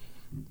Hoopla,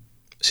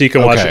 so you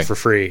can watch it for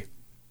free.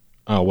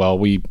 Oh well,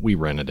 we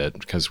rented it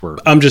because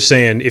I'm just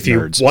saying, if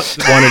nerds. You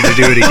wanted to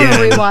do it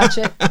again,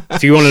 rewatch it.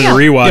 If you wanted to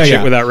rewatch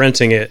it without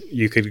renting it,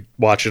 you could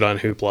watch it on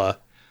Hoopla.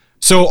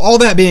 So all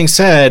that being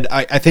said,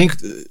 I think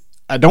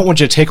I don't want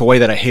you to take away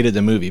that I hated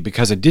the movie,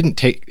 because I didn't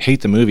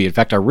hate the movie. In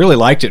fact, I really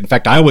liked it. In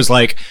fact, I was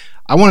like,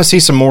 I want to see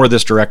some more of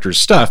this director's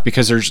stuff,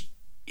 because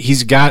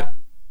he's got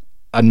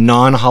a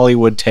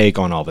non-Hollywood take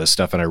on all this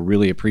stuff, and I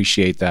really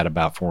appreciate that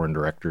about foreign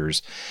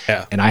directors.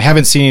 Yeah. And I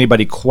haven't seen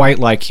anybody quite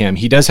like him.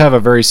 He does have a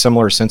very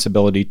similar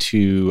sensibility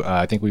to,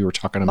 I think we were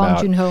talking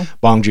about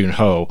Bong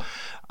Joon-ho,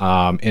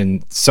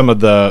 and some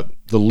of the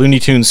Looney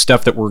Tunes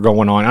stuff that were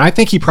going on. And I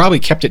think he probably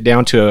kept it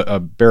down to a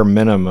bare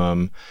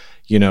minimum,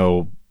 you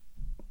know,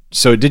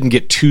 so it didn't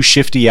get too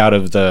shifty out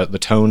of the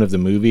tone of the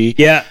movie.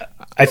 Yeah,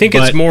 I think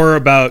it's more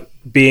about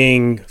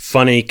being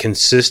funny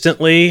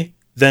consistently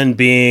than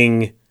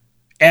being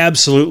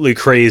absolutely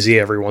crazy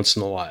every once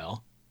in a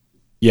while.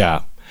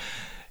 Yeah.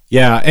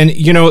 And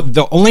you know,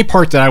 the only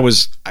part that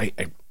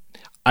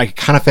I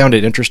kind of found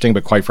it interesting,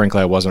 but quite frankly,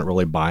 I wasn't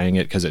really buying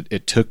it, because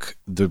it took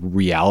the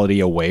reality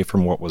away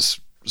from what was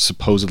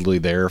supposedly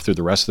there through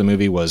the rest of the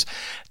movie. Was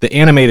the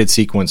animated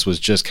sequence was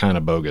just kind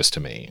of bogus to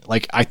me.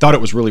 Like, I thought it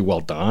was really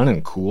well done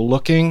and cool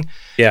looking.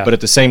 Yeah. But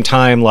at the same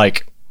time,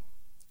 like,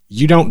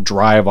 you don't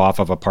drive off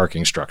of a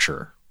parking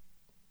structure.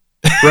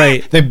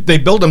 Right. They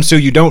build them so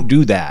you don't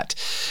do that.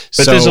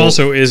 But this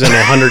also isn't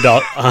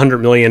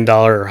 $100 million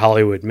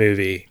Hollywood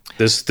movie.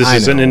 This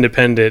is an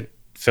independent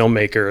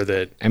filmmaker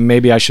that, and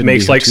maybe I shouldn't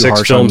makes like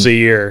 6 films a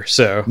year.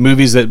 So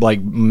movies that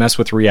like mess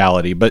with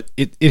reality, but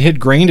it had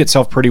grained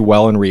itself pretty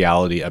well in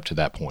reality up to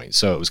that point.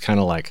 So it was kind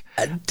of like,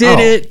 did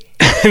it?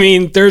 I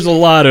mean, there's a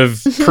lot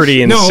of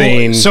pretty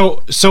insane. No,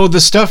 so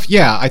the stuff,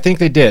 yeah, I think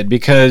they did,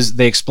 because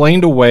they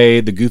explained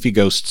away the goofy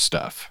ghost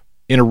stuff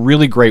in a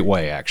really great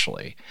way,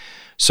 actually.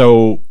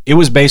 So it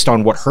was based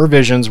on what her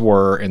visions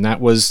were, and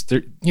that was,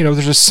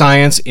 there's a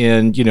science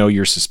in,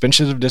 your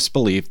suspension of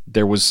disbelief.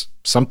 There was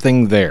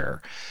something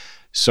there.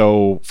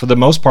 So for the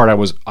most part, I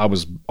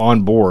was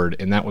on board,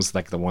 and that was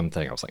like the one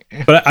thing I was like.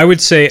 But I would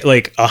say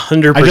like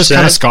 100%. I just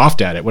kind of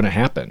scoffed at it when it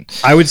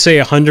happened. I would say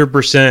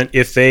 100%.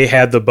 If they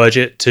had the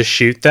budget to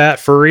shoot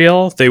that for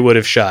real, they would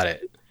have shot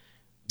it.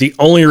 The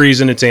only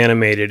reason it's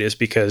animated is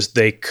because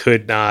they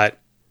could not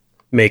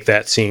make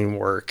that scene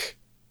work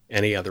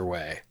any other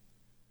way.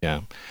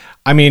 Yeah.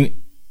 I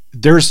mean,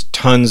 there's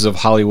tons of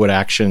Hollywood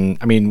action.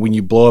 I mean, when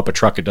you blow up a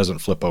truck, it doesn't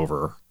flip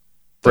over.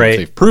 Right.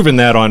 They've proven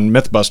that on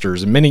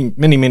Mythbusters, and many,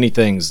 many, many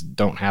things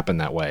don't happen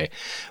that way.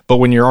 But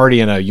when you're already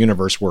in a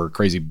universe where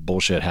crazy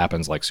bullshit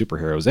happens like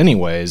superheroes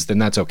anyways, then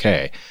that's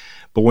okay.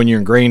 But when you're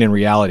ingrained in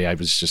reality, I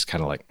was just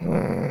kind of like, I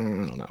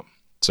don't know.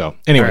 So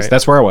anyways,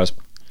 that's where I was.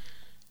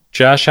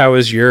 Josh, how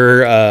was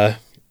your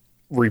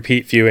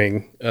repeat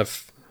viewing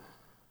of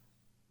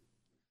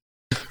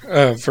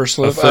First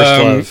Love? First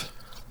Love.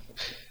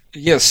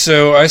 Yes,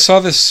 so I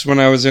saw this when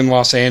I was in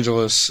Los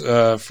Angeles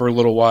for a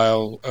little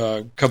while,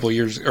 a couple of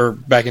years, or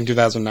back in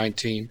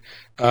 2019,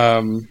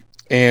 and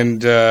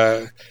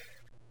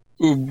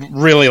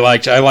really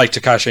liked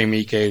Takashi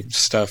Miike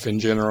stuff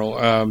in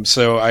general.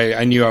 So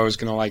I knew I was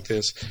going to like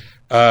this.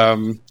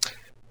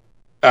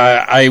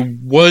 I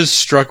was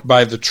struck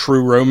by the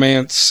true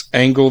romance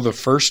angle the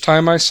first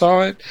time I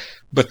saw it,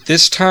 but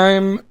this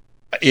time,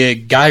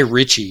 Guy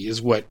Ritchie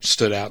is what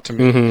stood out to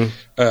me.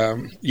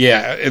 Mm-hmm.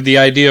 The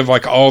idea of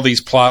like all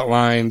these plot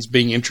lines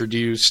being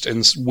introduced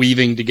and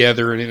weaving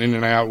together and in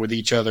and out with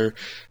each other.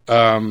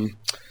 I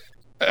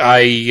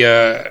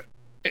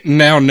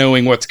now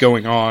knowing what's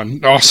going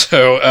on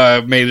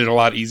also made it a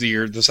lot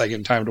easier the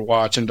second time to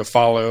watch and to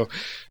follow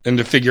and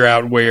to figure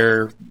out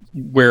where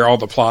all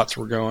the plots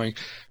were going.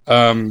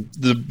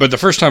 But the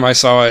first time I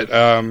saw it,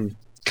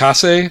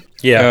 Kase,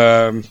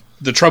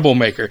 the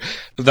troublemaker,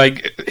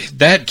 like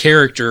that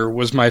character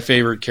was my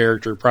favorite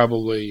character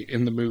probably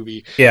in the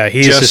movie. Yeah,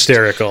 he's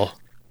hysterical.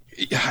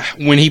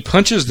 When he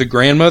punches the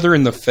grandmother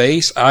in the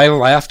face, I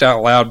laughed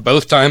out loud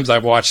both times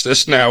I've watched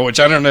this now, which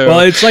I don't know.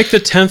 Well, it's like the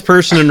 10th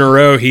person in a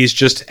row he's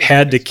just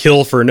had to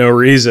kill for no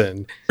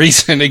reason.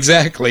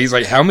 Exactly. He's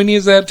like, how many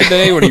is that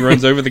today? When he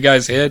runs over the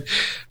guy's head.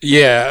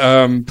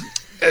 Yeah.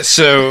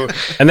 So,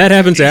 and that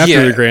happens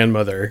after the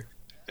grandmother.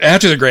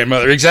 After the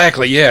grandmother,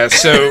 exactly. Yeah.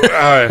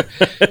 So,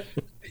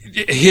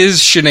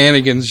 his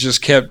shenanigans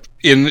just kept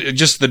in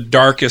just the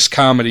darkest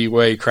comedy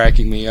way,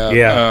 cracking me up.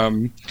 Yeah.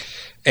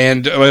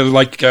 And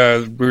like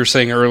we were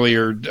saying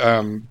earlier,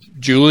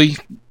 Julie.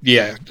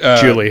 Yeah.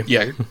 Julie.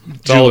 Yeah.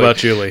 It's all about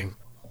Julie.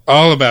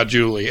 All about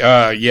Julie.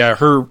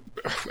 Her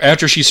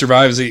after she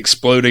survives the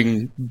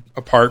exploding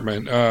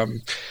apartment.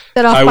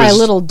 Set off by a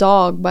little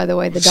dog, by the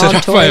way, the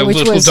dog toy,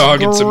 which was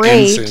great. And some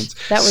incense.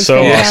 That was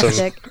so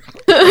fantastic.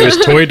 Awesome. It was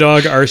toy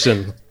dog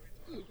arson.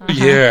 Uh-huh.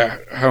 Yeah.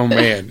 Oh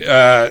man.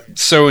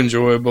 So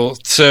enjoyable.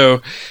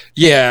 So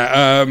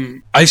yeah,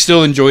 I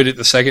still enjoyed it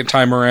the second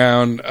time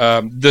around.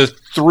 The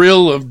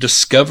thrill of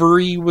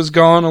discovery was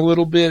gone a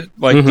little bit,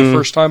 like the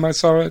first time I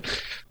saw it,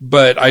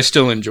 but I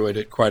still enjoyed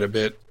it quite a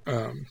bit.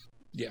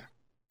 Yeah.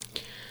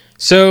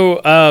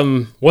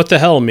 So, what the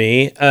hell,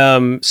 me?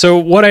 So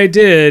what I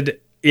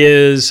did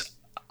is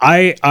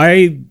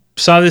I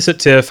saw this at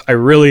TIFF. I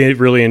really,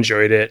 really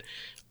enjoyed it.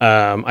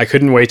 I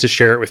couldn't wait to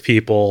share it with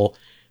people.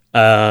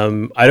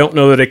 I don't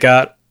know that it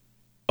got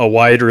a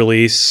wide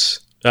release.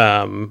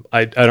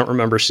 I don't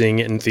remember seeing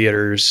it in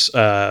theaters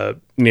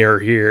near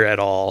here at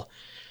all.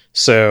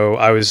 So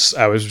I was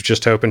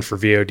just hoping for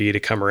VOD to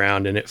come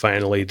around, and it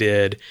finally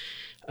did,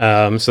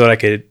 so that I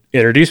could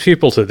introduce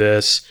people to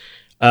this.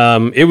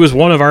 It was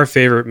one of our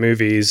favorite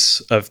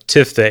movies of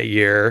TIFF that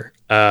year,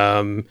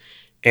 and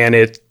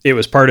it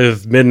was part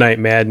of Midnight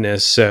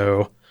Madness.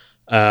 So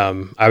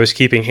I was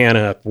keeping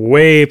Hannah up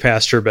way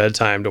past her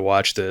bedtime to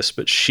watch this,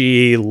 but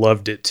she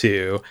loved it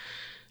too.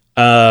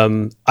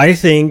 I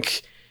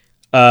think,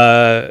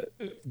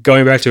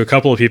 going back to a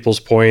couple of people's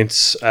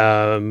points,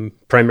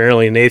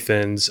 primarily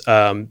Nathan's,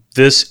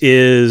 this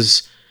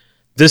is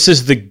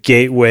the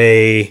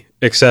gateway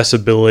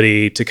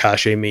accessibility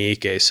Takashi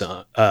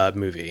Miike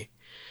movie.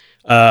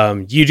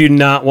 You do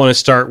not want to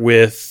start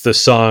with the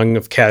Song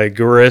of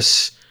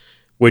Kataguris,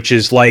 which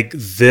is like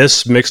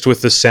this mixed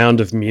with the Sound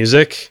of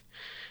Music.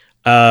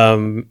 He's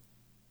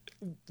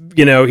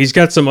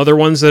got some other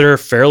ones that are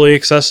fairly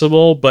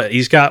accessible, but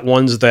he's got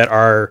ones that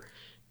are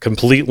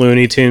complete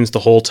Looney Tunes the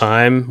whole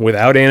time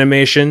without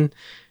animation,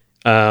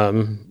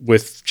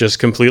 with just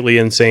completely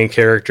insane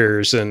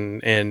characters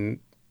and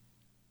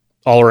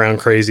all around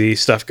crazy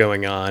stuff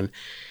going on.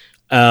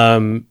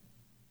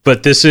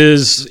 But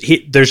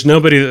there's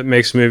nobody that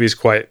makes movies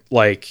quite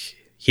like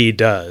he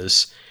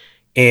does.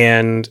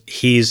 And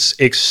he's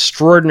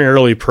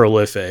extraordinarily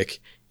prolific.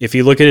 If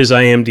you look at his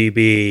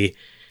IMDb,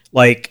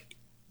 like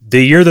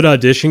the year that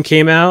Audition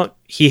came out,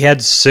 he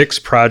had 6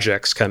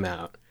 projects come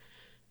out.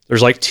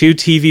 There's like 2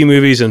 TV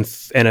movies and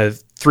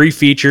 3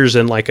 features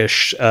and like a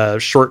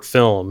short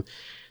film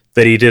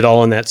that he did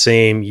all in that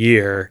same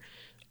year.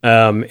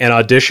 And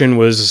Audition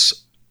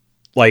was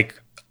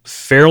like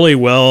fairly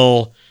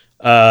well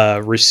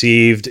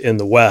received in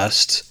the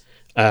West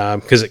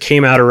because it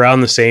came out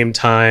around the same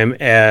time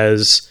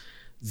as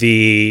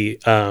the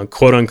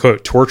quote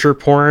unquote torture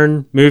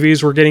porn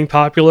movies were getting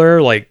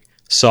popular, like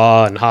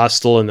Saw and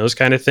Hostel and those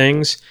kind of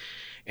things.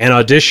 And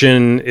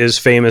Audition is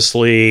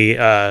famously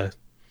has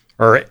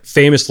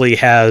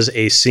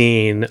a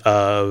scene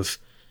of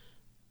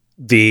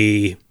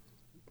the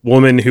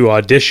woman who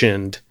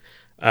auditioned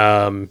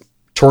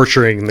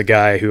torturing the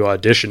guy who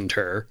auditioned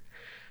her.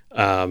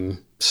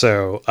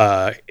 So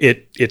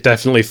it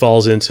definitely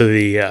falls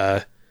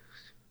into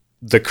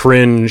the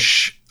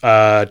cringe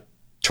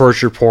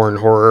torture porn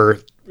horror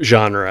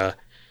genre,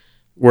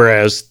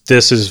 whereas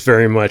this is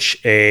very much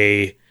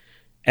a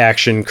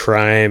action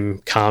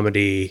crime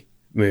comedy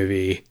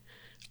movie.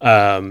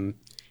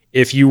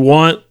 If you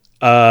want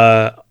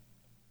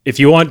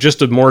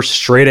just a more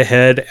straight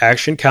ahead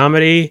action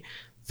comedy,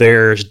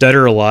 there's Dead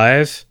or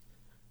Alive,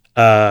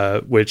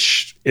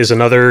 which is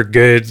another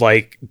good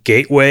like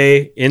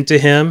gateway into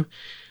him.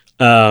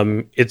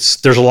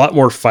 There's a lot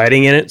more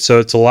fighting in it, so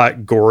it's a lot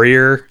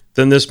gorier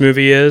than this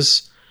movie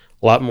is.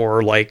 A lot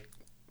more like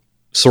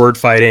sword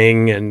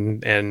fighting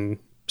and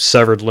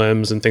severed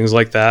limbs and things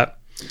like that.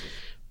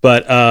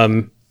 But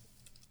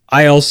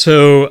I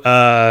also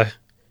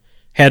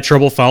had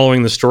trouble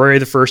following the story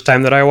the first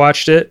time that I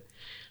watched it.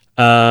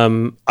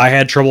 I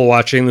had trouble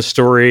watching the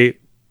story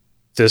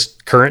this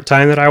current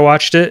time that I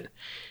watched it.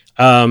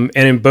 And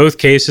in both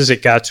cases,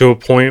 it got to a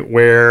point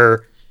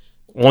where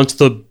once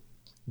the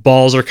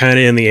balls are kind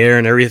of in the air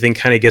and everything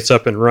kind of gets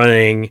up and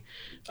running,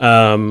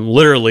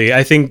 literally,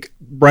 I think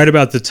right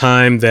about the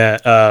time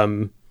that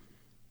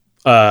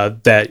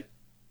that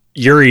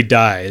Yuri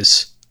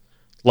dies,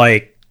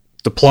 like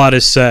the plot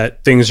is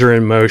set, things are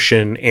in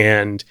motion,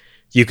 and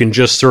you can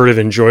just sort of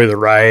enjoy the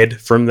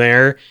ride from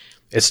there.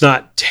 It's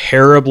not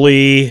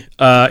terribly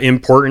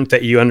important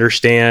that you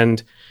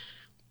understand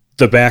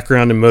the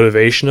background and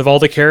motivation of all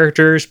the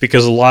characters,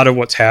 because a lot of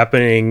what's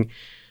happening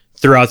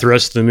throughout the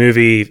rest of the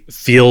movie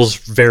feels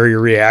very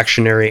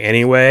reactionary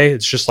anyway.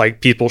 It's just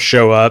like people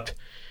show up,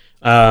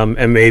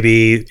 and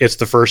maybe it's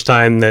the first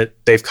time that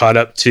they've caught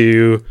up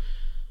to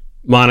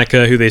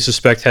Monica, who they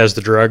suspect has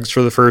the drugs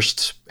for the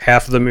first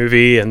half of the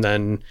movie, and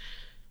then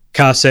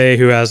Kase,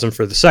 who has them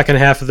for the second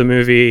half of the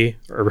movie,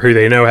 or who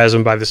they know has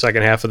them by the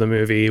second half of the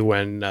movie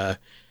when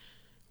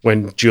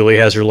Julie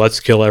has her "Let's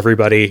kill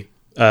everybody"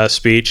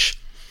 speech.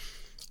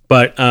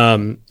 But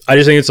I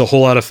just think it's a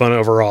whole lot of fun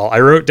overall. I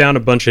wrote down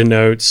a bunch of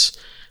notes.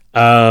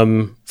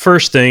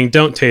 First thing,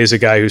 don't tase a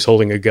guy who's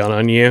holding a gun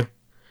on you.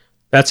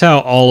 That's how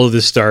all of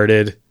this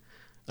started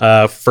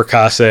for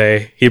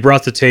Kase. He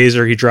brought the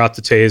taser, he dropped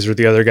the taser,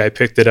 the other guy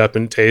picked it up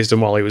and tased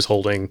him while he was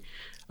holding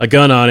a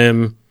gun on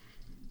him,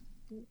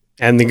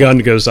 and the gun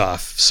goes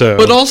off. So,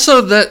 but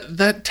also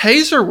that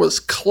taser was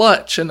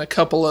clutch in a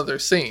couple other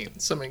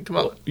scenes. I mean, come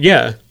on.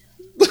 Yeah.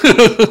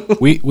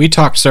 we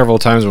talked several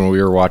times when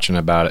we were watching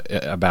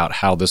about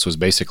how this was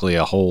basically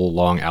a whole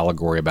long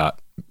allegory about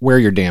wear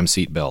your damn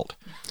seatbelt.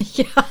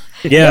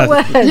 Yeah,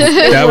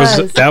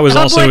 that was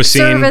also a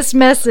scene. Service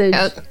message.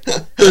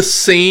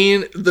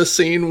 The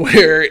scene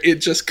where it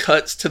just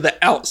cuts to the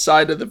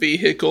outside of the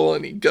vehicle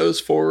and he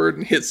goes forward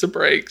and hits the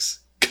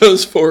brakes.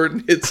 Goes forward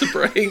and hits the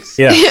brakes.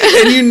 Yeah,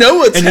 and you know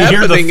what's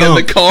happening in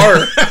the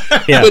car.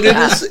 Yeah, but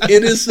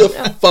it is the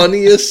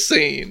funniest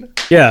scene.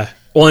 Yeah.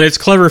 Well, and it's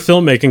clever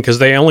filmmaking because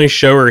they only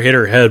show her hit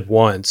her head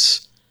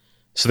once,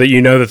 so that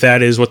you know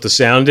that is what the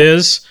sound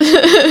is.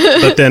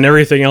 But then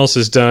everything else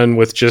is done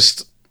with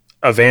just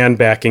a van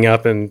backing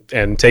up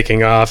and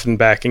taking off and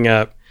backing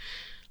up.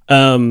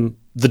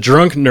 The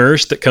drunk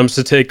nurse that comes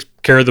to take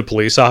care of the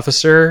police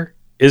officer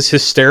is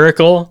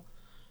hysterical.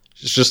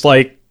 It's just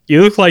like,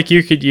 you look like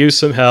you could use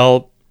some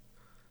help.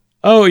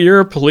 Oh, you're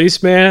a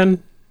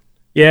policeman?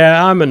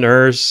 Yeah, I'm a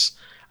nurse.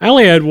 I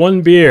only had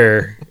one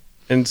beer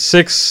and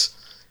six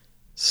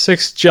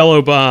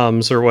Jello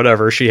bombs or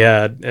whatever she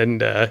had.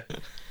 And the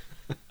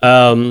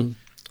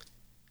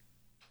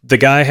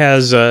guy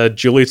has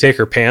Julie take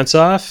her pants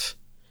off,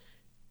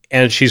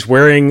 and she's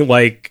wearing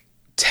like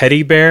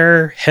teddy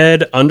bear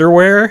head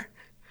underwear,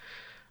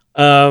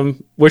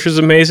 which was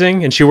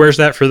amazing. And she wears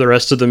that for the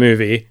rest of the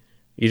movie.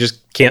 You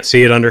just can't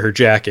see it under her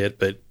jacket,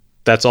 but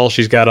that's all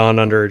she's got on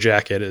under her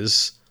jacket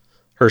is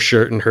her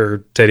shirt and her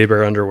teddy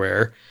bear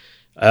underwear.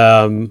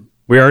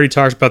 We already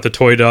talked about the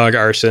toy dog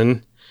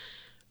arson.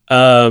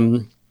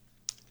 The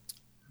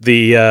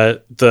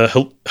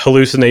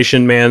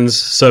hallucination man's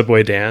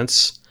subway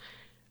dance.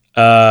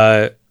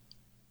 Kase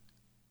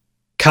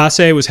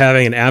was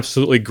having an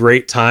absolutely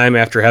great time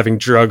after having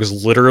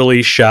drugs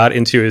literally shot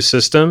into his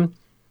system.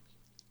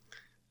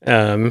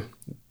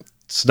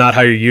 It's not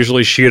how you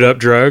usually shoot up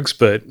drugs,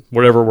 but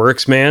whatever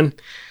works, man.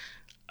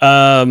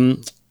 I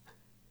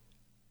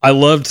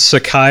loved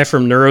Sakai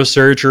from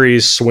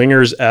Neurosurgery's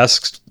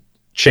swingers-esque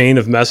chain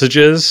of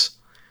messages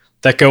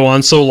that go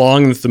on so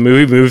long that the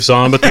movie moves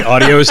on, but the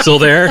audio is still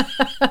there.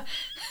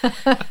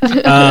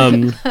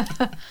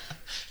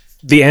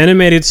 The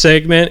animated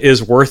segment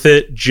is worth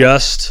it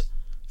just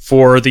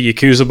for the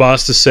Yakuza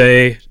boss to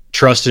say,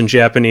 trust in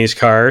Japanese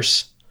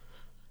cars,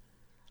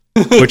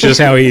 which is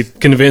how he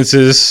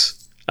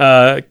convinces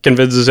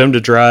him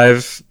to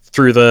drive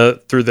through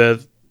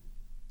the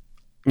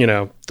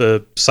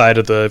the side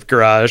of the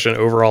garage and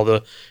over all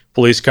the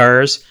police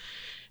cars.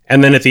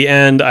 And then at the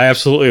end, I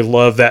absolutely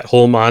love that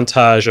whole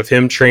montage of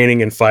him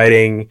training and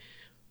fighting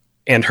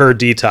and her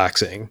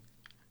detoxing.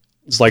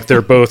 It's like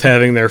they're both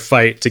having their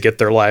fight to get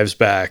their lives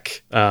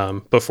back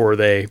before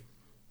they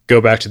go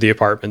back to the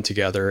apartment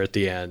together at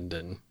the end.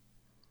 And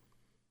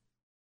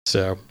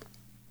so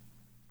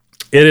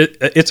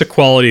it's a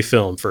quality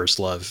film, First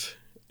Love.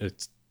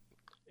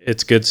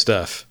 It's good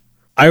stuff.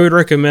 I would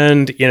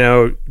recommend,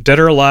 Dead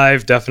or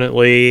Alive,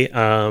 definitely.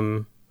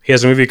 He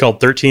has a movie called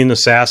 13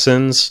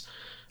 Assassins,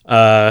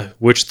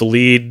 which the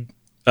lead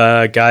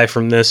guy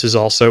from this is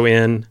also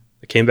in.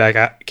 It came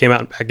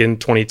out back in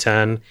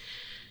 2010.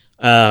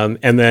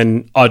 And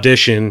then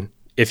Audition,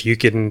 if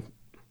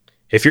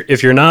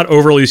you're not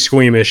overly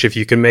squeamish, if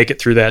you can make it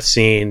through that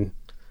scene,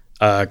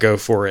 go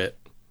for it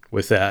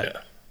with that.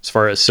 Yeah. As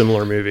far as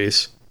similar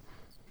movies.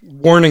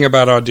 Warning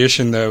about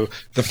Audition, though,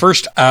 the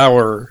first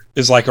hour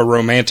is like a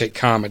romantic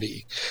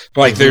comedy.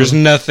 Like there's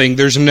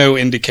no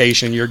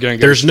indication you're going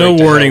to. There's no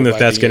warning that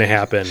that's going to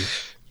happen.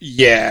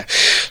 Yeah.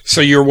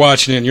 So you're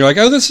watching it and you're like,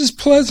 oh, this is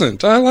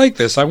pleasant. I like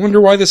this. I wonder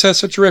why this has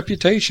such a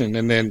reputation.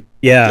 And then,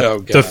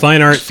 the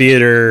Fine Art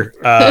Theater,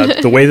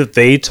 the way that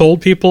they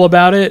told people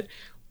about it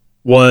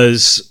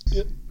was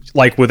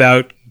like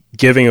without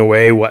giving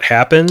away what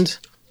happened.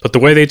 But the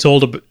way they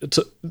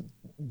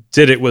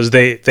did it was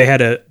they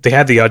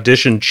had the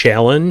audition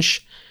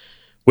challenge,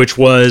 which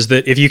was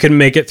that if you can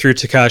make it through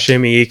Takashi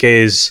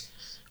Miike's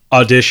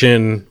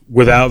audition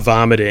without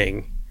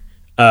vomiting,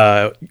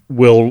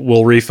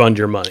 we'll refund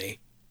your money.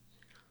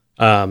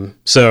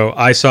 So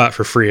I saw it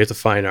for free at the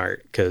Fine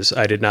Art because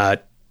I did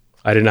not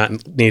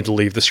need to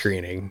leave the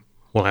screening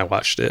when I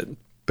watched it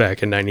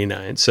back in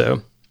 '99.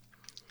 So,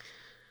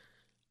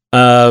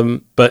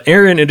 but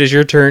Aaron, it is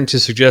your turn to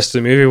suggest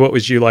a movie. What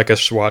would you like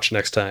us to watch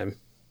next time?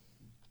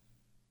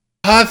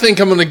 I think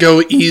I'm going to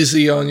go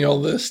easy on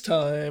y'all this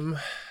time.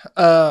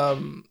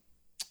 I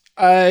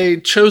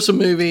chose a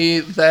movie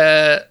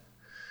that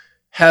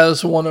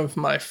has one of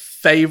my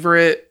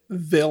favorite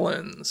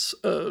villains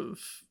of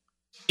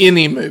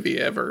any movie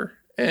ever,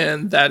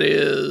 and that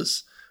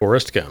is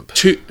Forrest Gump.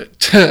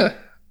 Muppet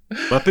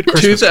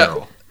Christmas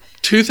Carol.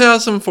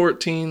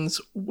 2014's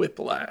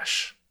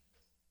Whiplash.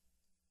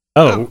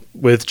 Oh,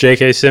 with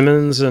J.K.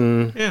 Simmons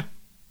and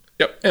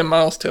and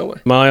Miles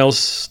Teller.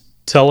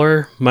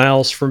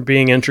 Miles from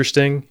Being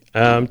Interesting.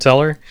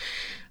 Teller.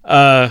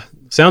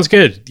 Sounds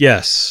good.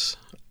 Yes,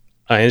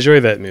 I enjoy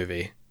that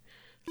movie.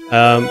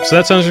 So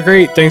that sounds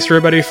great. Thanks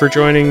everybody for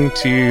joining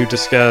to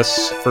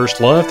discuss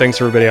First Love. Thanks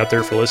everybody out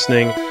there for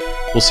listening.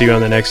 We'll see you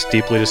on the next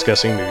Deeply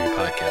Discussing Movie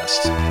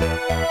podcast.